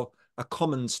allow a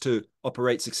commons to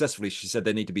operate successfully. She said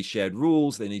there need to be shared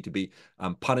rules, there need to be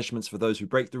punishments for those who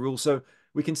break the rules. So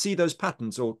we can see those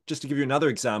patterns. Or just to give you another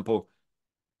example,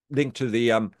 linked to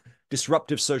the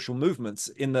disruptive social movements,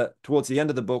 towards the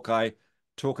end of the book, I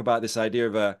talk about this idea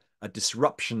of a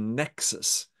disruption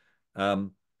nexus.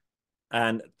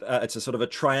 And it's a sort of a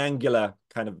triangular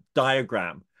kind of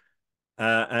diagram.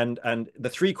 And the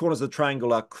 3 corners of the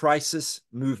triangle are crisis,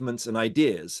 movements, and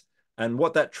ideas. And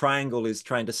what that triangle is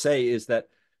trying to say is that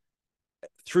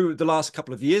through the last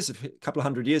couple of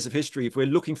hundred years of history, if we're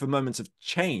looking for moments of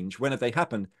change, when have they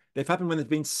happened? They've happened when there's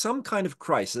been some kind of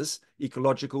crisis,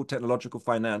 ecological, technological,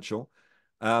 financial.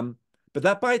 But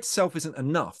that by itself isn't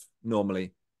enough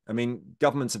normally. I mean,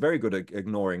 governments are very good at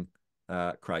ignoring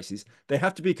crises. They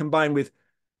have to be combined with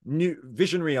new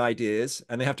visionary ideas,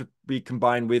 and they have to be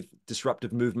combined with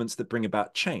disruptive movements that bring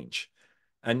about change.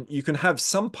 And you can have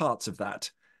some parts of that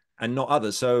and not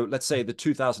others. So let's say the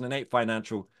 2008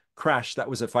 financial crash, that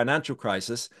was a financial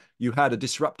crisis. You had a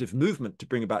disruptive movement to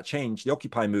bring about change, the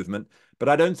Occupy movement, but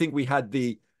I don't think we had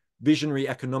the visionary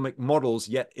economic models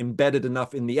yet embedded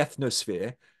enough in the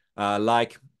ethnosphere,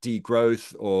 like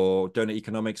degrowth or donor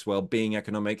economics, well-being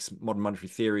economics, modern monetary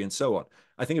theory, and so on.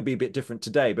 I think it'd be a bit different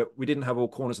today, but we didn't have all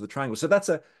corners of the triangle. So that's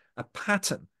a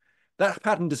pattern. That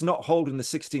pattern does not hold in the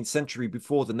 16th century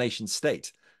before the nation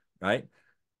state, right?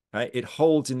 It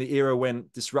holds in the era when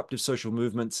disruptive social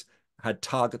movements had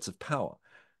targets of power.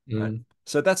 Right? Mm.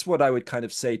 So that's what I would kind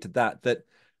of say to that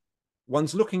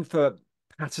one's looking for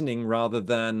patterning rather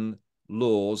than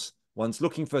laws. One's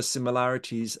looking for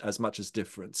similarities as much as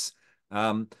difference.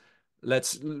 We're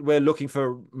looking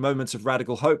for moments of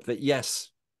radical hope that yes,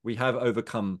 we have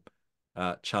overcome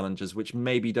challenges which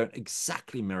maybe don't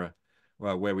exactly mirror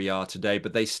where we are today,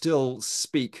 but they still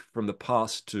speak from the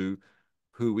past to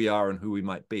who we are and who we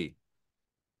might be.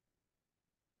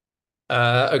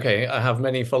 Okay, I have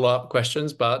many follow-up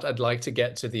questions, but I'd like to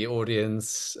get to the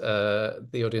audience's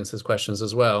questions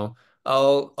as well.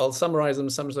 I'll summarize them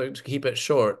some so to keep it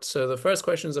short. So the first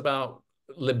question is about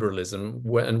liberalism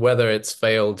and whether it's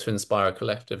failed to inspire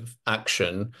collective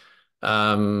action.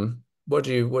 What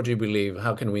do you believe?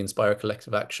 How can we inspire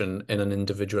collective action in an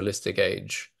individualistic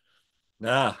age?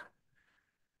 Ah,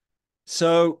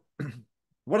 so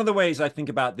one of the ways I think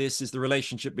about this is the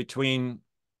relationship between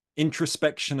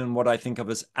introspection and what I think of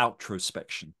as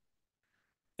outrospection.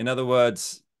 In other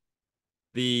words,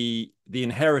 the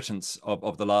inheritance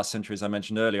of the last century, as I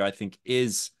mentioned earlier, I think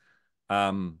is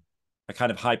a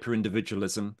kind of hyper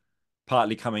individualism,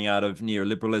 partly coming out of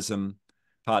neoliberalism,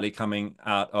 partly coming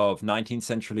out of 19th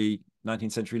century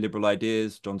liberal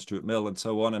ideas, John Stuart Mill and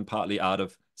so on, and partly out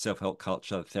of self-help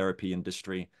culture, therapy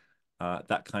industry,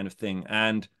 that kind of thing.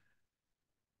 And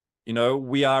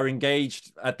we are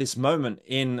engaged at this moment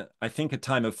in, I think, a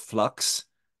time of flux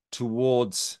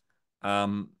towards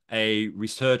a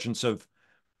resurgence of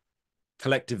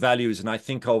collective values. And I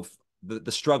think of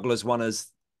the struggle as one as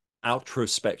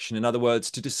outrospection. In other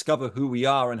words, to discover who we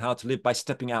are and how to live by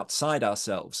stepping outside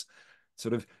ourselves.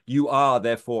 Sort of, you are,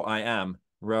 therefore I am,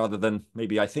 rather than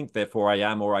maybe I think, therefore I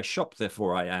am, or I shop,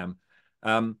 therefore I am.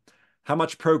 Um, how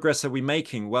much progress are we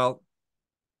making? Well,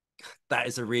 that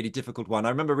is a really difficult one. I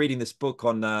remember reading this book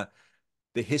on the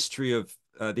history of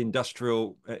the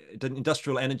industrial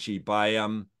energy by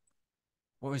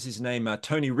what was his name?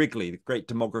 Tony Wrigley, the great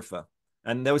demographer.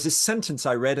 And there was this sentence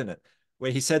I read in it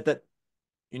where he said that,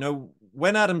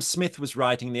 when Adam Smith was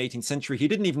writing in the 18th century, he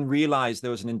didn't even realize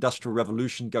there was an industrial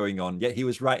revolution going on, yet he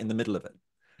was right in the middle of it.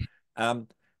 Um,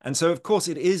 and so, of course,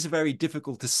 it is very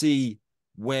difficult to see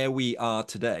where we are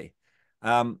today.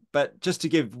 But just to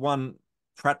give one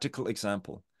practical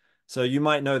example, so you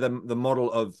might know the model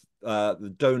of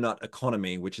the donut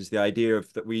economy, which is the idea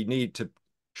of that we need to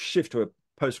shift to a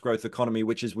post-growth economy,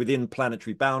 which is within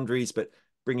planetary boundaries, but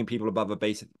bringing people above a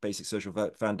basic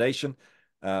social foundation.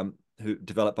 Who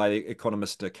developed by the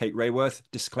economist Kate Raworth.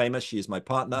 Disclaimer: she is my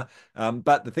partner.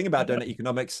 But the thing about donut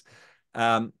economics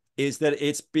is that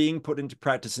it's being put into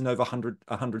practice in over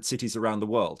 100 cities around the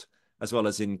world, as well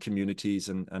as in communities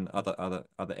and other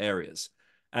areas.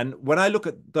 And when I look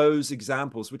at those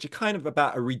examples, which are kind of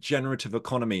about a regenerative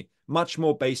economy, much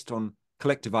more based on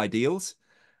collective ideals,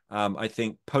 I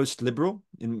think post-liberal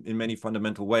in many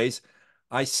fundamental ways,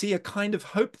 I see a kind of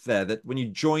hope there that when you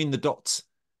join the dots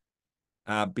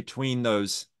between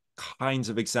those kinds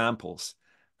of examples,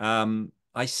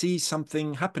 I see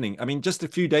something happening. I mean, just a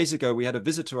few days ago, we had a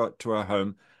visit to our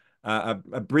home,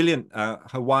 a brilliant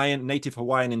native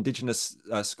Hawaiian indigenous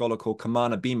scholar called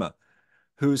Kamana Bima,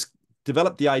 who's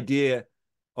developed the idea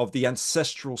of the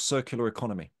ancestral circular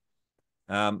economy.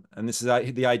 And this is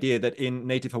the idea that in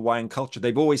native Hawaiian culture,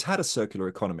 they've always had a circular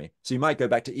economy. So you might go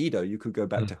back to Edo, you could go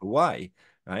back to Hawaii,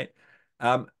 right?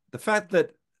 The fact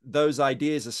that those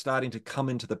ideas are starting to come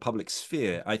into the public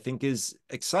sphere, I think is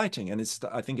exciting. And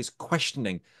I think is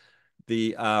questioning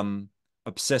the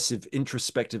obsessive,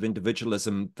 introspective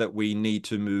individualism that we need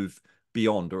to move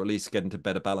beyond, or at least get into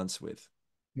better balance with.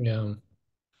 Yeah.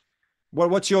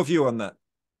 What's your view on that?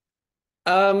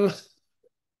 Um,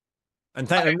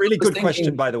 And I a really was good question,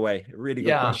 thinking, by the way. A really good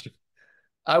yeah, question.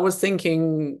 I was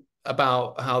thinking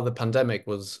about how the pandemic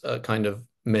was a kind of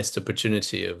missed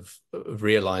opportunity of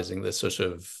realizing this sort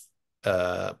of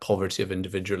poverty of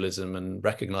individualism and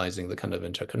recognizing the kind of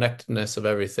interconnectedness of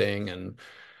everything and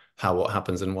how what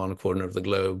happens in one corner of the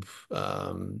globe,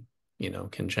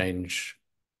 can change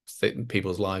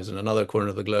people's lives in another corner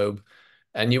of the globe.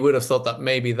 And you would have thought that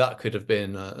maybe that could have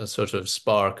been a sort of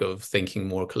spark of thinking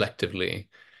more collectively.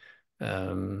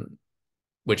 Um,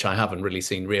 which I haven't really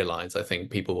seen realized. I think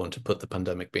people want to put the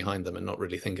pandemic behind them and not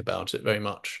really think about it very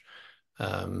much.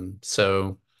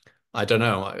 So I don't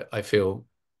know. I feel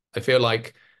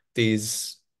like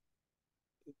these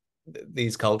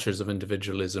these cultures of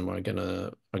individualism are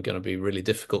gonna be really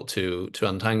difficult to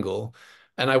untangle.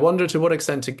 And I wonder to what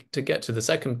extent to get to the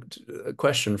second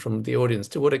question from the audience,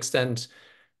 to what extent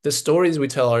the stories we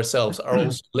tell ourselves are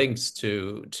also linked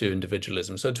to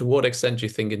individualism. So to what extent do you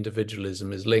think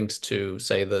individualism is linked to,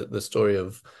 say, the story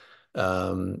of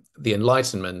the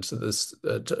Enlightenment? This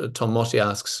Tom Motti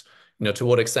asks, to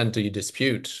what extent do you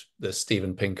dispute the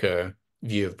Steven Pinker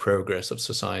view of progress of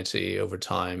society over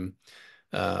time,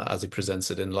 as he presents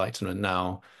it in Enlightenment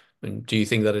now? I mean, do you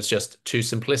think that it's just too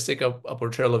simplistic a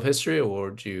portrayal of history,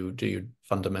 or do you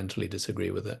fundamentally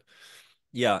disagree with it?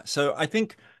 Yeah. So I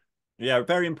think, yeah,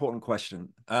 very important question.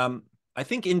 I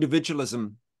think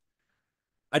individualism,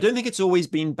 I don't think it's always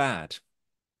been bad,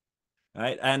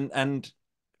 right? And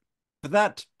for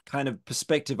that kind of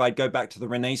perspective, I'd go back to the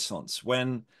Renaissance,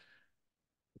 when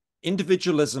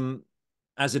individualism,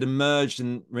 as it emerged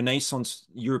in Renaissance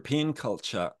European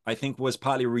culture, I think was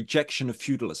partly a rejection of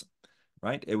feudalism,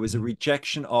 right? It was a Mhm.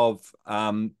 rejection of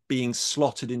being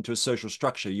slotted into a social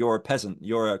structure. You're a peasant,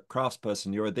 you're a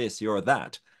craftsperson, you're a this, you're a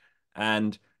that.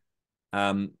 And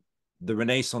um, the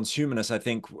Renaissance humanists, I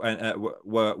think,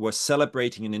 were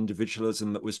celebrating an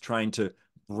individualism that was trying to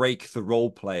break the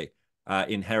role play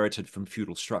inherited from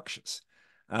feudal structures.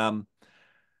 Um,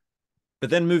 but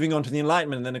then moving on to the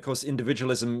Enlightenment, and then of course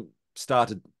individualism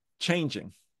started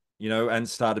changing, and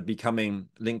started becoming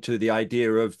linked to the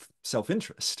idea of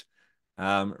self-interest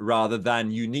rather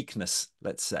than uniqueness,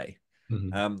 let's say.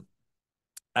 Mhm. Um,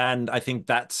 and I think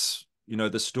that's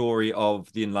the story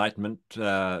of the Enlightenment,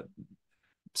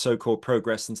 so-called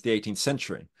progress since the 18th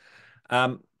century.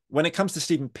 When it comes to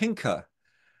Steven Pinker,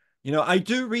 I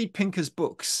do read Pinker's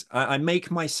books. I make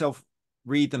myself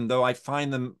read them, though I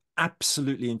find them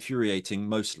absolutely infuriating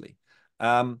mostly.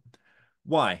 Um,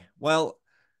 why? Well,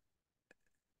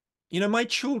 my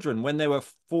children, when they were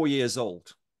 4 years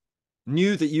old,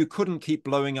 knew that you couldn't keep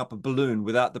blowing up a balloon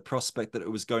without the prospect that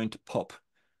it was going to pop.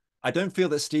 I don't feel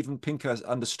that Steven Pinker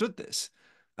understood this.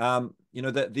 That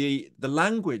the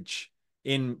language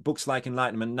in books like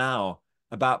Enlightenment Now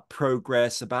about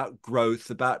progress, about growth,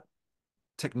 about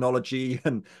technology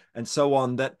and so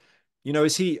on, that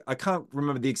is he, I can't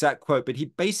remember the exact quote, but he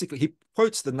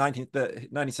quotes the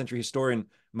 19th century historian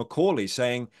Macaulay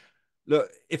saying, look,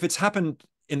 if it's happened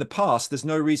in the past, there's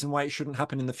no reason why it shouldn't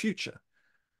happen in the future.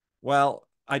 Well,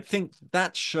 I think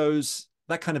that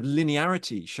kind of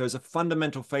linearity shows a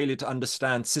fundamental failure to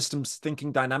understand systems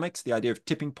thinking dynamics, the idea of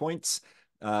tipping points,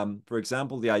 for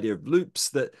example, the idea of loops,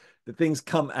 that things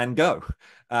come and go.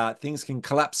 Things can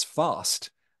collapse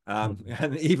fast, Mhm.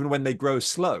 and even when they grow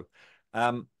slow.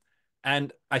 Um,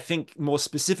 and I think more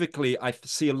specifically, I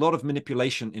see a lot of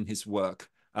manipulation in his work.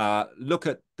 Look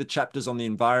at the chapters on the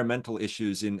environmental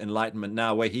issues in Enlightenment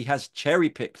Now, where he has cherry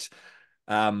picked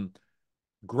um,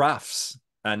 graphs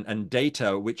and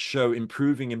data which show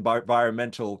improving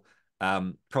environmental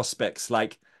prospects.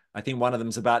 Like, I think one of them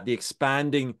is about the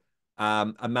expanding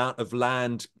amount of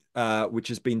land which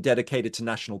has been dedicated to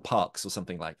national parks or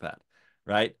something like that,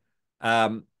 right?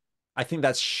 Um, I think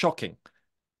that's shocking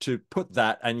to put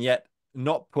that, and yet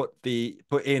not put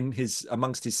in his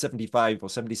amongst his 75 or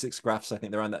 76 graphs, I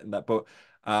think they're on that in that book,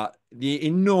 the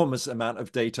enormous amount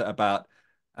of data about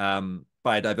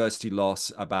biodiversity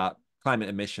loss, about climate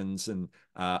emissions and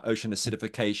ocean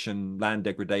acidification, land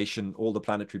degradation, all the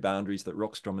planetary boundaries that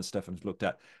Rockstrom and Stefan have looked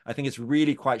at. I think it's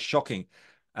really quite shocking.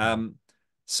 Um,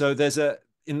 so there's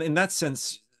in that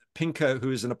sense, Pinker,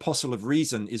 who is an apostle of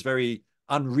reason, is very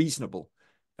unreasonable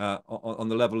on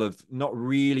the level of not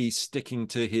really sticking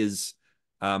to his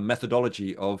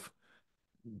methodology of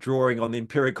drawing on the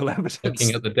empirical Looking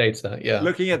evidence. at the data, yeah.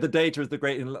 Looking at the data, as the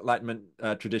great Enlightenment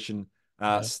tradition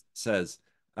Yeah. says.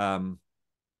 Um,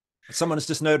 Someone has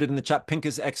just noted in the chat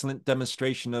Pinker's excellent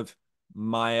demonstration of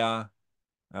Maya.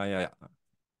 Yeah,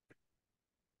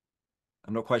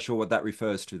 I'm not quite sure what that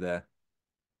refers to there.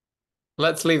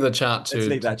 Let's leave the chat Let's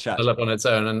leave to that chat. develop on its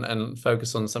own and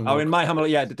focus on some Oh, more. in my humble,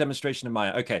 yeah, the demonstration of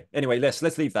Maya. Okay. Anyway, let's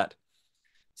leave that.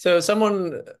 So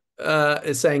someone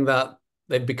is saying that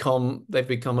they've become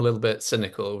a little bit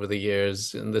cynical over the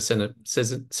years, and the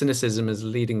cynicism is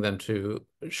leading them to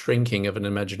shrinking of an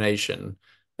imagination.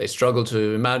 They struggle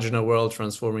to imagine a world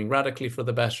transforming radically for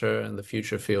the better, and the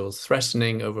future feels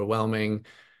threatening, overwhelming.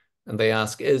 And they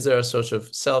ask, is there a sort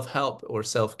of self-help or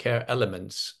self-care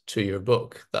element to your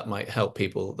book that might help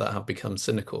people that have become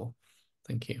cynical?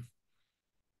 Thank you.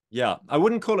 Yeah, I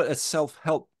wouldn't call it a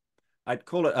self-help. I'd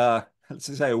call it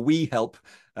let's say a we help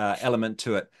element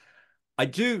to it. I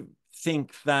do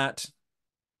think that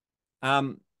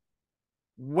um,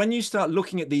 when you start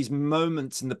looking at these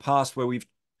moments in the past where we've,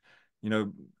 you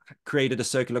know, created a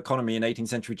circular economy in 18th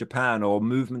century Japan, or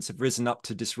movements have risen up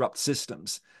to disrupt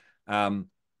systems, um,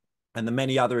 and the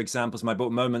many other examples in my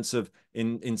book, moments of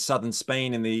in southern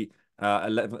Spain in the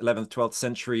 11th, 12th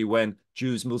century, when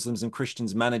Jews, Muslims, and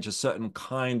Christians manage a certain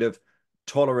kind of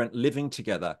tolerant living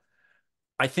together.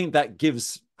 I think that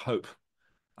gives hope.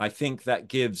 I think that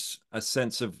gives a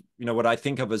sense of, what I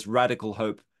think of as radical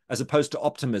hope, as opposed to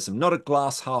optimism, not a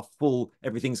glass half full,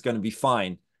 everything's going to be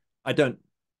fine. I don't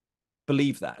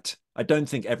believe that. I don't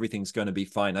think everything's going to be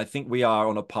fine. I think we are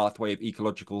on a pathway of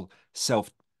ecological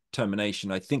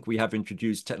self-termination. I think we have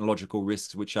introduced technological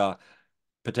risks which are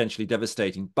potentially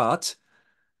devastating. But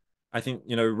I think,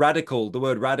 radical, the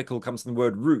word radical comes from the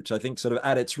word root. I think sort of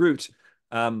at its root,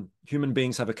 human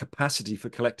beings have a capacity for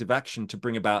collective action to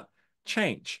bring about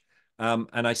change.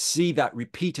 And I see that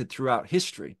repeated throughout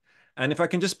history. And if I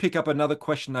can just pick up another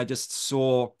question I just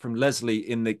saw from Leslie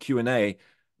in the Q&A,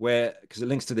 where, because it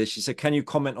links to this, she said, can you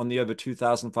comment on the over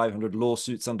 2,500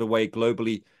 lawsuits underway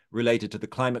globally related to the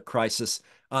climate crisis?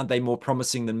 Aren't they more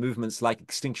promising than movements like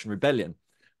Extinction Rebellion?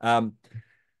 Um,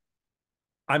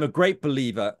 I'm a great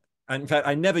believer. And in fact,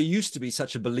 I never used to be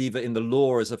such a believer in the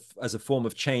law as a form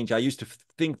of change. I used to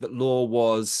think that law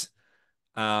was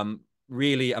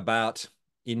really about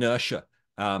inertia,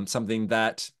 something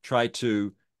that tried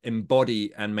to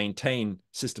embody and maintain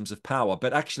systems of power.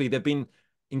 But actually, there have been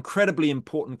incredibly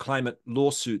important climate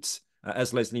lawsuits,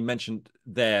 as Leslie mentioned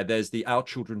there. There's the Our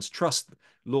Children's Trust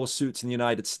lawsuits in the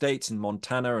United States, in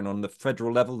Montana, and on the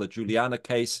federal level, the Juliana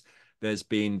case. There's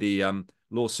been the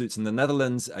lawsuits in the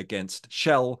Netherlands against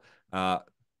Shell,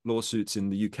 lawsuits in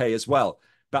the UK as well.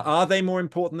 But are they more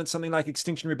important than something like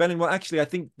Extinction Rebellion? Well, actually, I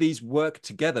think these work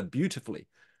together beautifully.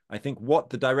 I think what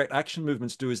the direct action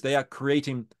movements do is they are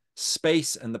creating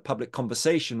space and the public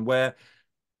conversation where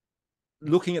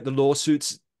looking at the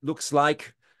lawsuits looks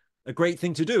like a great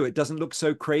thing to do. It doesn't look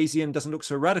so crazy and doesn't look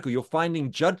so radical. You're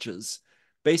finding judges,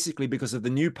 basically because of the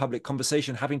new public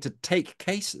conversation, having to take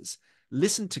cases,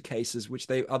 listen to cases which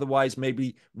they otherwise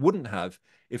maybe wouldn't have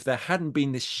if there hadn't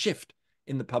been this shift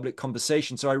in the public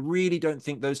conversation. So I really don't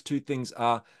think those two things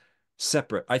are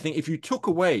separate. I think if you took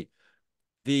away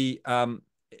the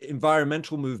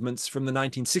environmental movements from the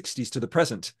 1960s to the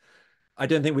present, I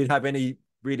don't think we'd have any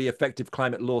really effective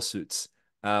climate lawsuits.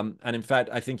 And in fact,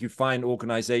 I think you find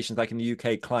organizations like in the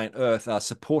UK, Client Earth, are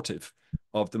supportive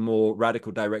of the more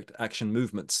radical direct action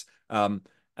movements. And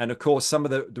of course, some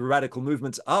of the radical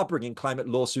movements are bringing climate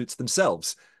lawsuits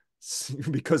themselves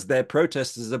because their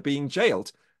protesters are being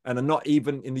jailed and are not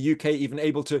even in the UK even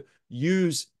able to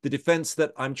use the defense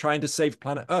that I'm trying to save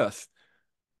planet Earth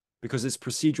because it's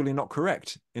procedurally not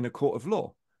correct in a court of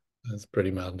law. That's pretty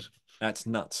mad. That's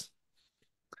nuts.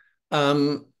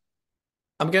 Um,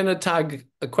 I'm going to tag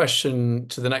a question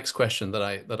to the next question that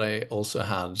I also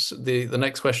had. The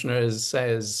next questioner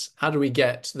says, how do we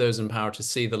get those in power to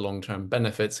see the long-term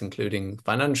benefits, including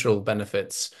financial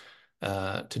benefits,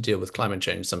 to deal with climate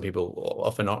change? Some people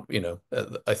often not,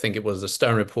 I think it was a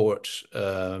Stern report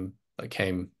that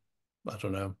came, I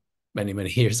don't know, many,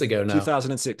 many years ago now.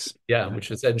 2006. Yeah,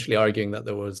 which essentially arguing that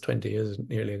there was 20 years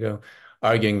nearly ago,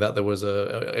 arguing that there was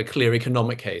a clear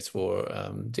economic case for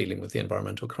dealing with the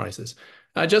environmental crisis.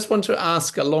 I just want to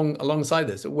ask alongside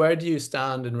this, where do you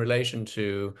stand in relation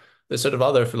to the sort of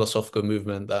other philosophical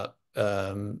movement that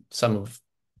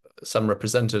some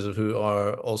representatives of who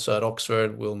are also at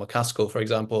Oxford, Will MacAskill, for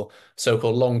example,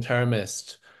 so-called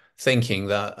long-termist thinking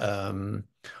that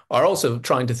are also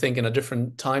trying to think in a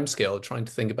different time scale, trying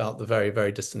to think about the very,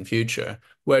 very distant future.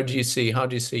 How do you see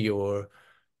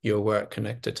your work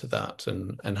connected to that,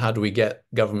 and how do we get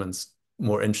governments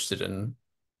more interested in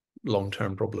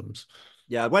long-term problems?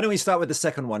 Yeah, why don't we start with the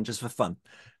second one just for fun?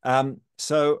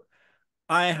 So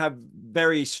I have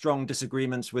very strong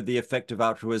disagreements with the effect of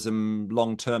altruism,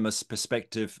 long-termist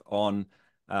perspective on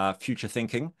future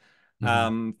thinking.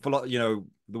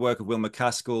 The work of Will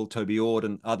MacAskill, Toby Ord,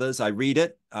 and others, I read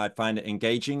it. I find it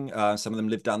engaging. Some of them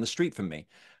live down the street from me.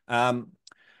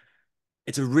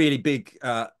 It's a really big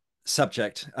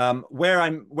subject. Where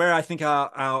I think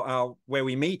where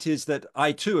we meet is that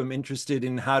I too am interested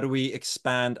in how do we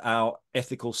expand our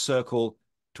ethical circle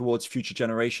towards future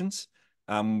generations.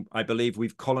 I believe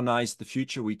we've colonized the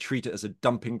future. We treat it as a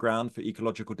dumping ground for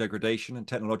ecological degradation and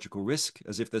technological risk,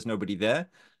 as if there's nobody there.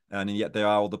 And yet there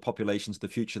are all the populations of the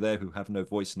future there who have no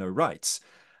voice, no rights.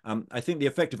 I think the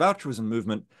effective altruism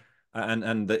movement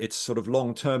and its sort of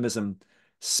long-termism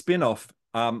spin-off,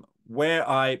 where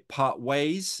I part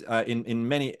ways in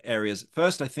many areas.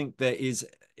 First, I think there is,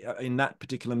 in that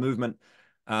particular movement,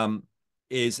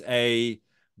 is a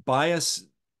bias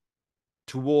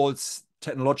towards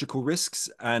technological risks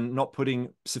and not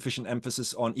putting sufficient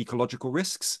emphasis on ecological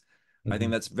risks. I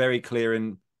think that's very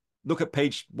clear look at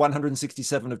page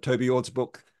 167 of Toby Ord's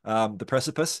book, The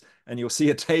Precipice, and you'll see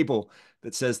a table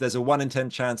that says there's a 1 in 10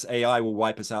 chance AI will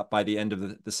wipe us out by the end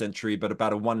of the century, but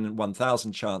about a 1 in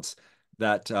 1,000 chance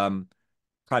that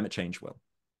climate change will.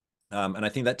 And I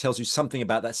think that tells you something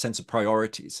about that sense of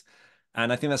priorities.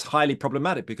 And I think that's highly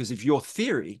problematic because if your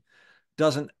theory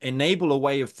doesn't enable a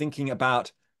way of thinking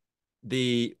about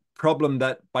the problem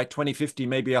that by 2050,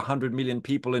 maybe 100 million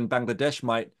people in Bangladesh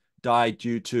might die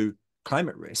due to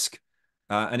climate risk.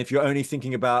 And if you're only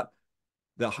thinking about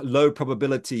the low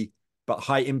probability but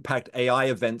high impact AI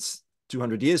events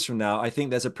 200 years from now, I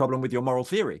think there's a problem with your moral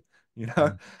theory,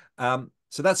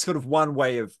 So that's sort of one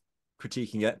way of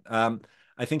critiquing it.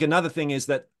 I think another thing is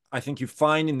that I think you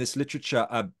find in this literature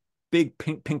big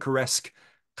Pinkeresque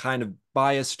kind of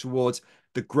bias towards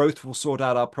the growth will sort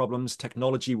out our problems,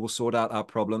 technology will sort out our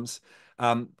problems.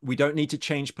 We don't need to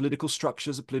change political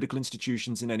structures or political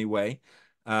institutions in any way.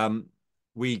 Um,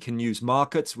 we can use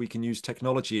markets, we can use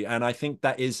technology, and I think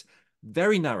that is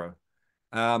very narrow.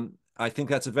 I think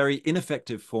that's a very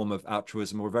ineffective form of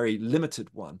altruism, or a very limited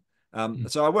one.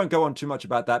 So I won't go on too much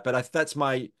about that, but that's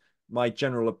my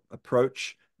general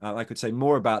approach. I could say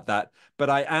more about that, but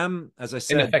I am, as I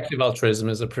said, Ineffective altruism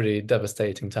is a pretty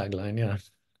devastating tagline, yeah.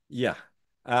 yeah,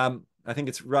 I think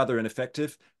it's rather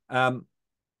ineffective.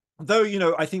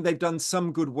 Though, I think they've done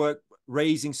some good work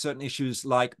raising certain issues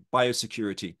like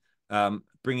biosecurity,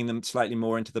 bringing them slightly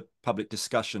more into the public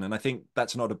discussion, and I think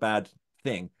that's not a bad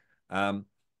thing. Um,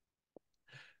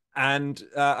 and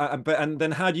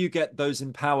then how do you get those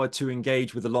in power to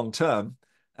engage with the long term?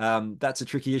 That's a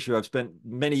tricky issue. I've spent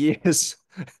many years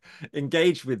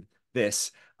engaged with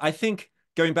this. I think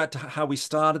going back to how we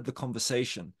started the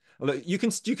conversation, look, you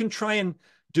can try and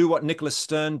do what Nicholas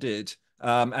Stern did,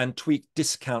 and tweak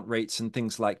discount rates and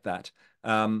things like that.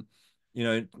 Um,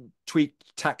 tweak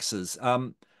taxes.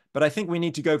 But I think we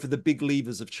need to go for the big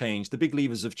levers of change. The big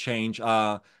levers of change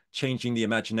are changing the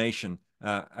imagination,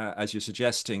 as you're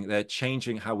suggesting. They're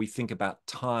changing how we think about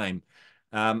time.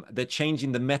 They're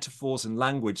changing the metaphors and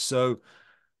language. So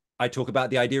I talk about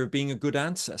the idea of being a good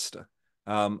ancestor,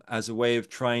 as a way of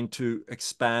trying to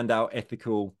expand our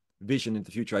ethical vision in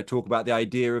the future. I talk about the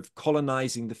idea of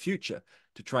colonizing the future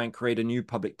to try and create a new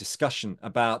public discussion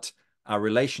about our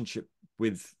relationship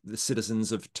with the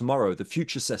citizens of tomorrow, the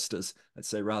future cestors, let's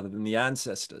say, rather than the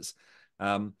ancestors.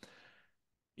 Um,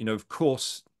 of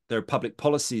course, there are public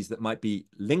policies that might be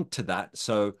linked to that.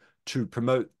 So to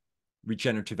promote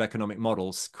regenerative economic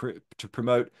models, to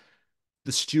promote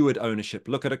the steward ownership.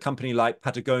 Look at a company like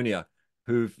Patagonia,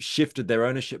 who've shifted their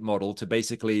ownership model to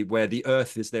basically where the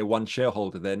earth is their one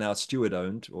shareholder. They're now steward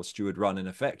owned, or steward run in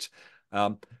effect,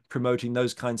 promoting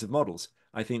those kinds of models.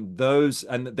 I think those,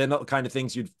 and they're not the kind of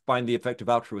things you'd find the effective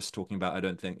altruists talking about, I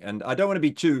don't think. And I don't want to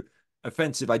be too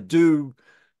offensive. I do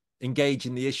engage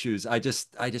in the issues. I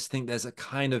just think there's a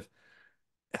kind of,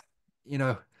 you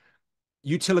know,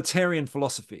 utilitarian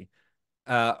philosophy,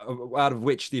 out of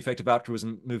which the effective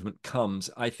altruism movement comes,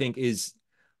 I think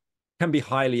can be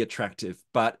highly attractive,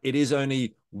 but it is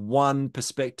only one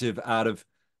perspective out of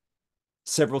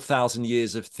several thousand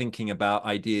years of thinking about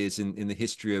ideas in the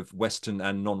history of Western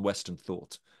and non-Western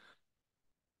thought.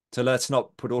 So let's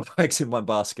not put all eggs in one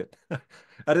basket.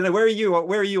 I don't know. Where are you?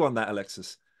 Where are you on that,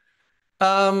 Alexis?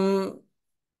 Um,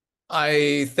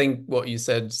 I think what you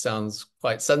said sounds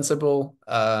quite sensible.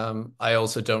 I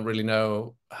also don't really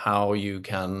know how you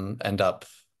can end up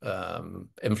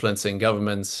influencing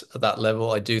governments at that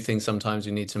level. I do think sometimes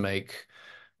you need to make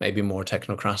maybe more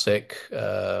technocratic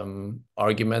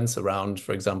arguments around,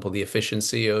 for example, the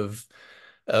efficiency of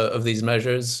these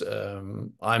measures.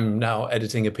 I'm now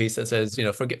editing a piece that says,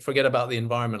 forget about the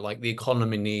environment. Like the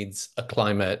economy needs a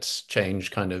climate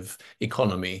change kind of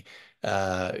economy.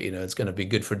 It's going to be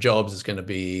good for jobs. It's going to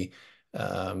be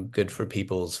good for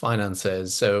people's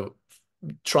finances. So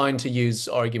trying to use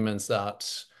arguments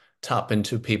that tap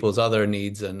into people's other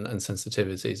needs and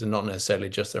sensitivities, and not necessarily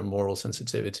just their moral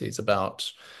sensitivities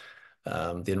about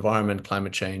the environment,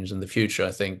 climate change, and the future,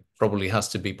 I think probably has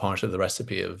to be part of the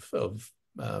recipe of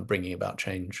bringing about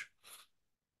change.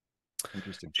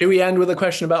 Interesting. Should we end with a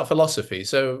question about philosophy?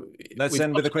 So Let's we've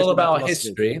end with a talked all question about about philosophy.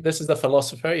 history. This is the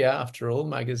Philosopher, yeah, after all,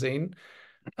 magazine.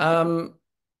 Um,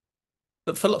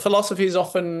 but philosophy is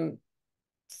often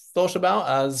thought about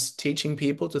as teaching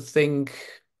people to think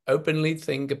openly,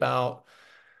 think about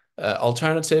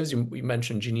alternatives. We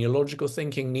mentioned genealogical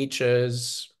thinking.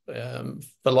 Nietzsche's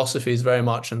philosophy is very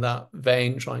much in that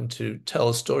vein, trying to tell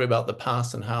a story about the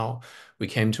past and how we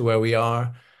came to where we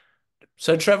are.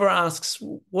 So Trevor asks,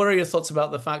 what are your thoughts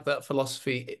about the fact that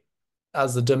philosophy,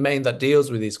 as the domain that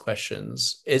deals with these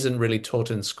questions, isn't really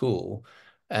taught in school,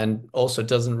 and also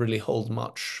doesn't really hold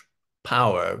much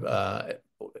power,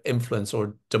 influence,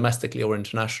 or domestically or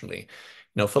internationally?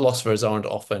 Philosophers aren't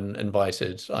often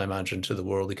invited, I imagine, to the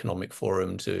World Economic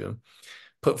Forum to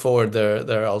put forward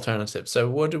their alternatives. So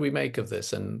what do we make of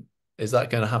this? And is that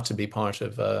going to have to be part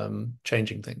of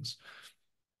changing things?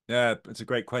 Yeah, it's a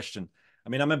great question. I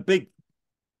mean, I'm a big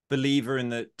believer in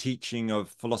the teaching of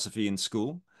philosophy in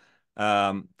school.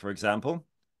 For example,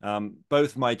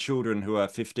 both my children who are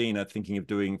 15 are thinking of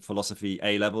doing philosophy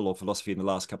A level or philosophy in the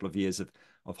last couple of years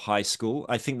of high school.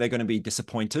 I think they're going to be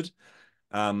disappointed,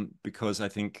 because I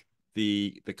think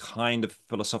the kind of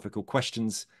philosophical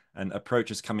questions and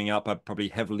approaches coming up are probably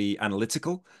heavily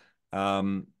analytical,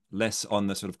 less on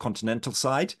the sort of continental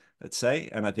side, let's say.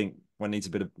 And I think one needs a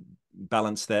bit of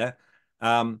balance there.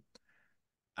 Um,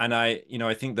 and I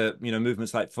think that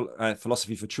movements like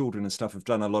philosophy for children and stuff have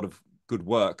done a lot of good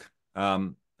work.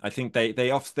 I think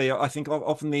I think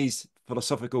often these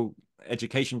philosophical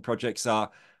education projects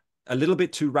are a little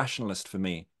bit too rationalist for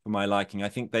me, for my liking. I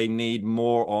think they need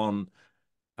more on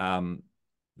um,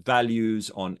 values,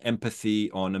 on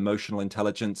empathy, on emotional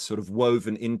intelligence, sort of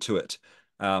woven into it.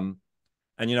 Um,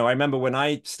 and I remember when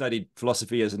I studied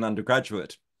philosophy as an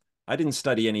undergraduate, I didn't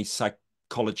study any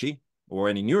psychology or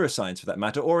any neuroscience for that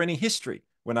matter, or any history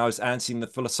when I was answering the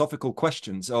philosophical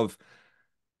questions of,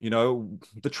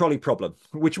 the trolley problem.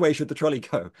 Which way should the trolley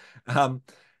go?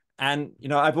 And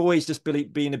I've always just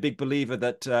been a big believer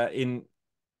that in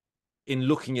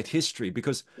looking at history,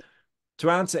 because to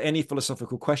answer any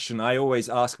philosophical question, I always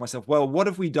ask myself, well, what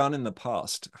have we done in the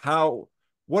past?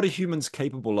 What are humans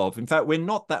capable of? In fact, we're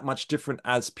not that much different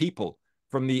as people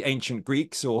from the ancient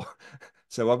Greeks or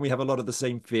so on. We have a lot of the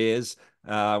same fears.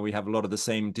 We have a lot of the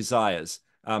same desires.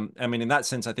 I mean, in that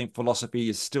sense, I think philosophy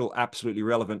is still absolutely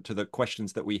relevant to the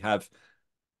questions that we have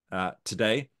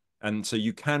today. And so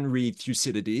you can read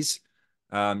Thucydides,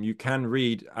 you can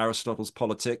read Aristotle's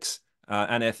Politics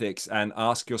and Ethics, and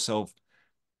ask yourself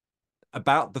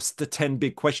about the 10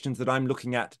 big questions that I'm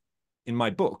looking at in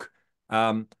my book.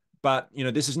 But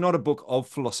this is not a book of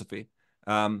philosophy.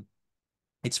 Um,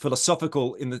 it's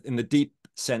philosophical in the deep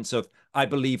sense of, I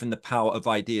believe in the power of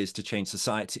ideas to change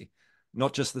society,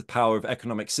 not just the power of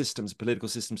economic systems, political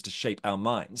systems to shape our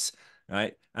minds,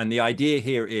 right? And the idea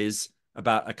here is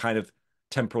about a kind of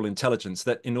temporal intelligence,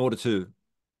 that in order to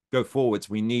go forwards,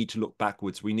 we need to look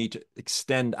backwards. We need to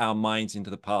extend our minds into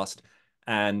the past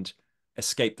and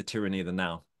escape the tyranny of the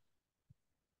now.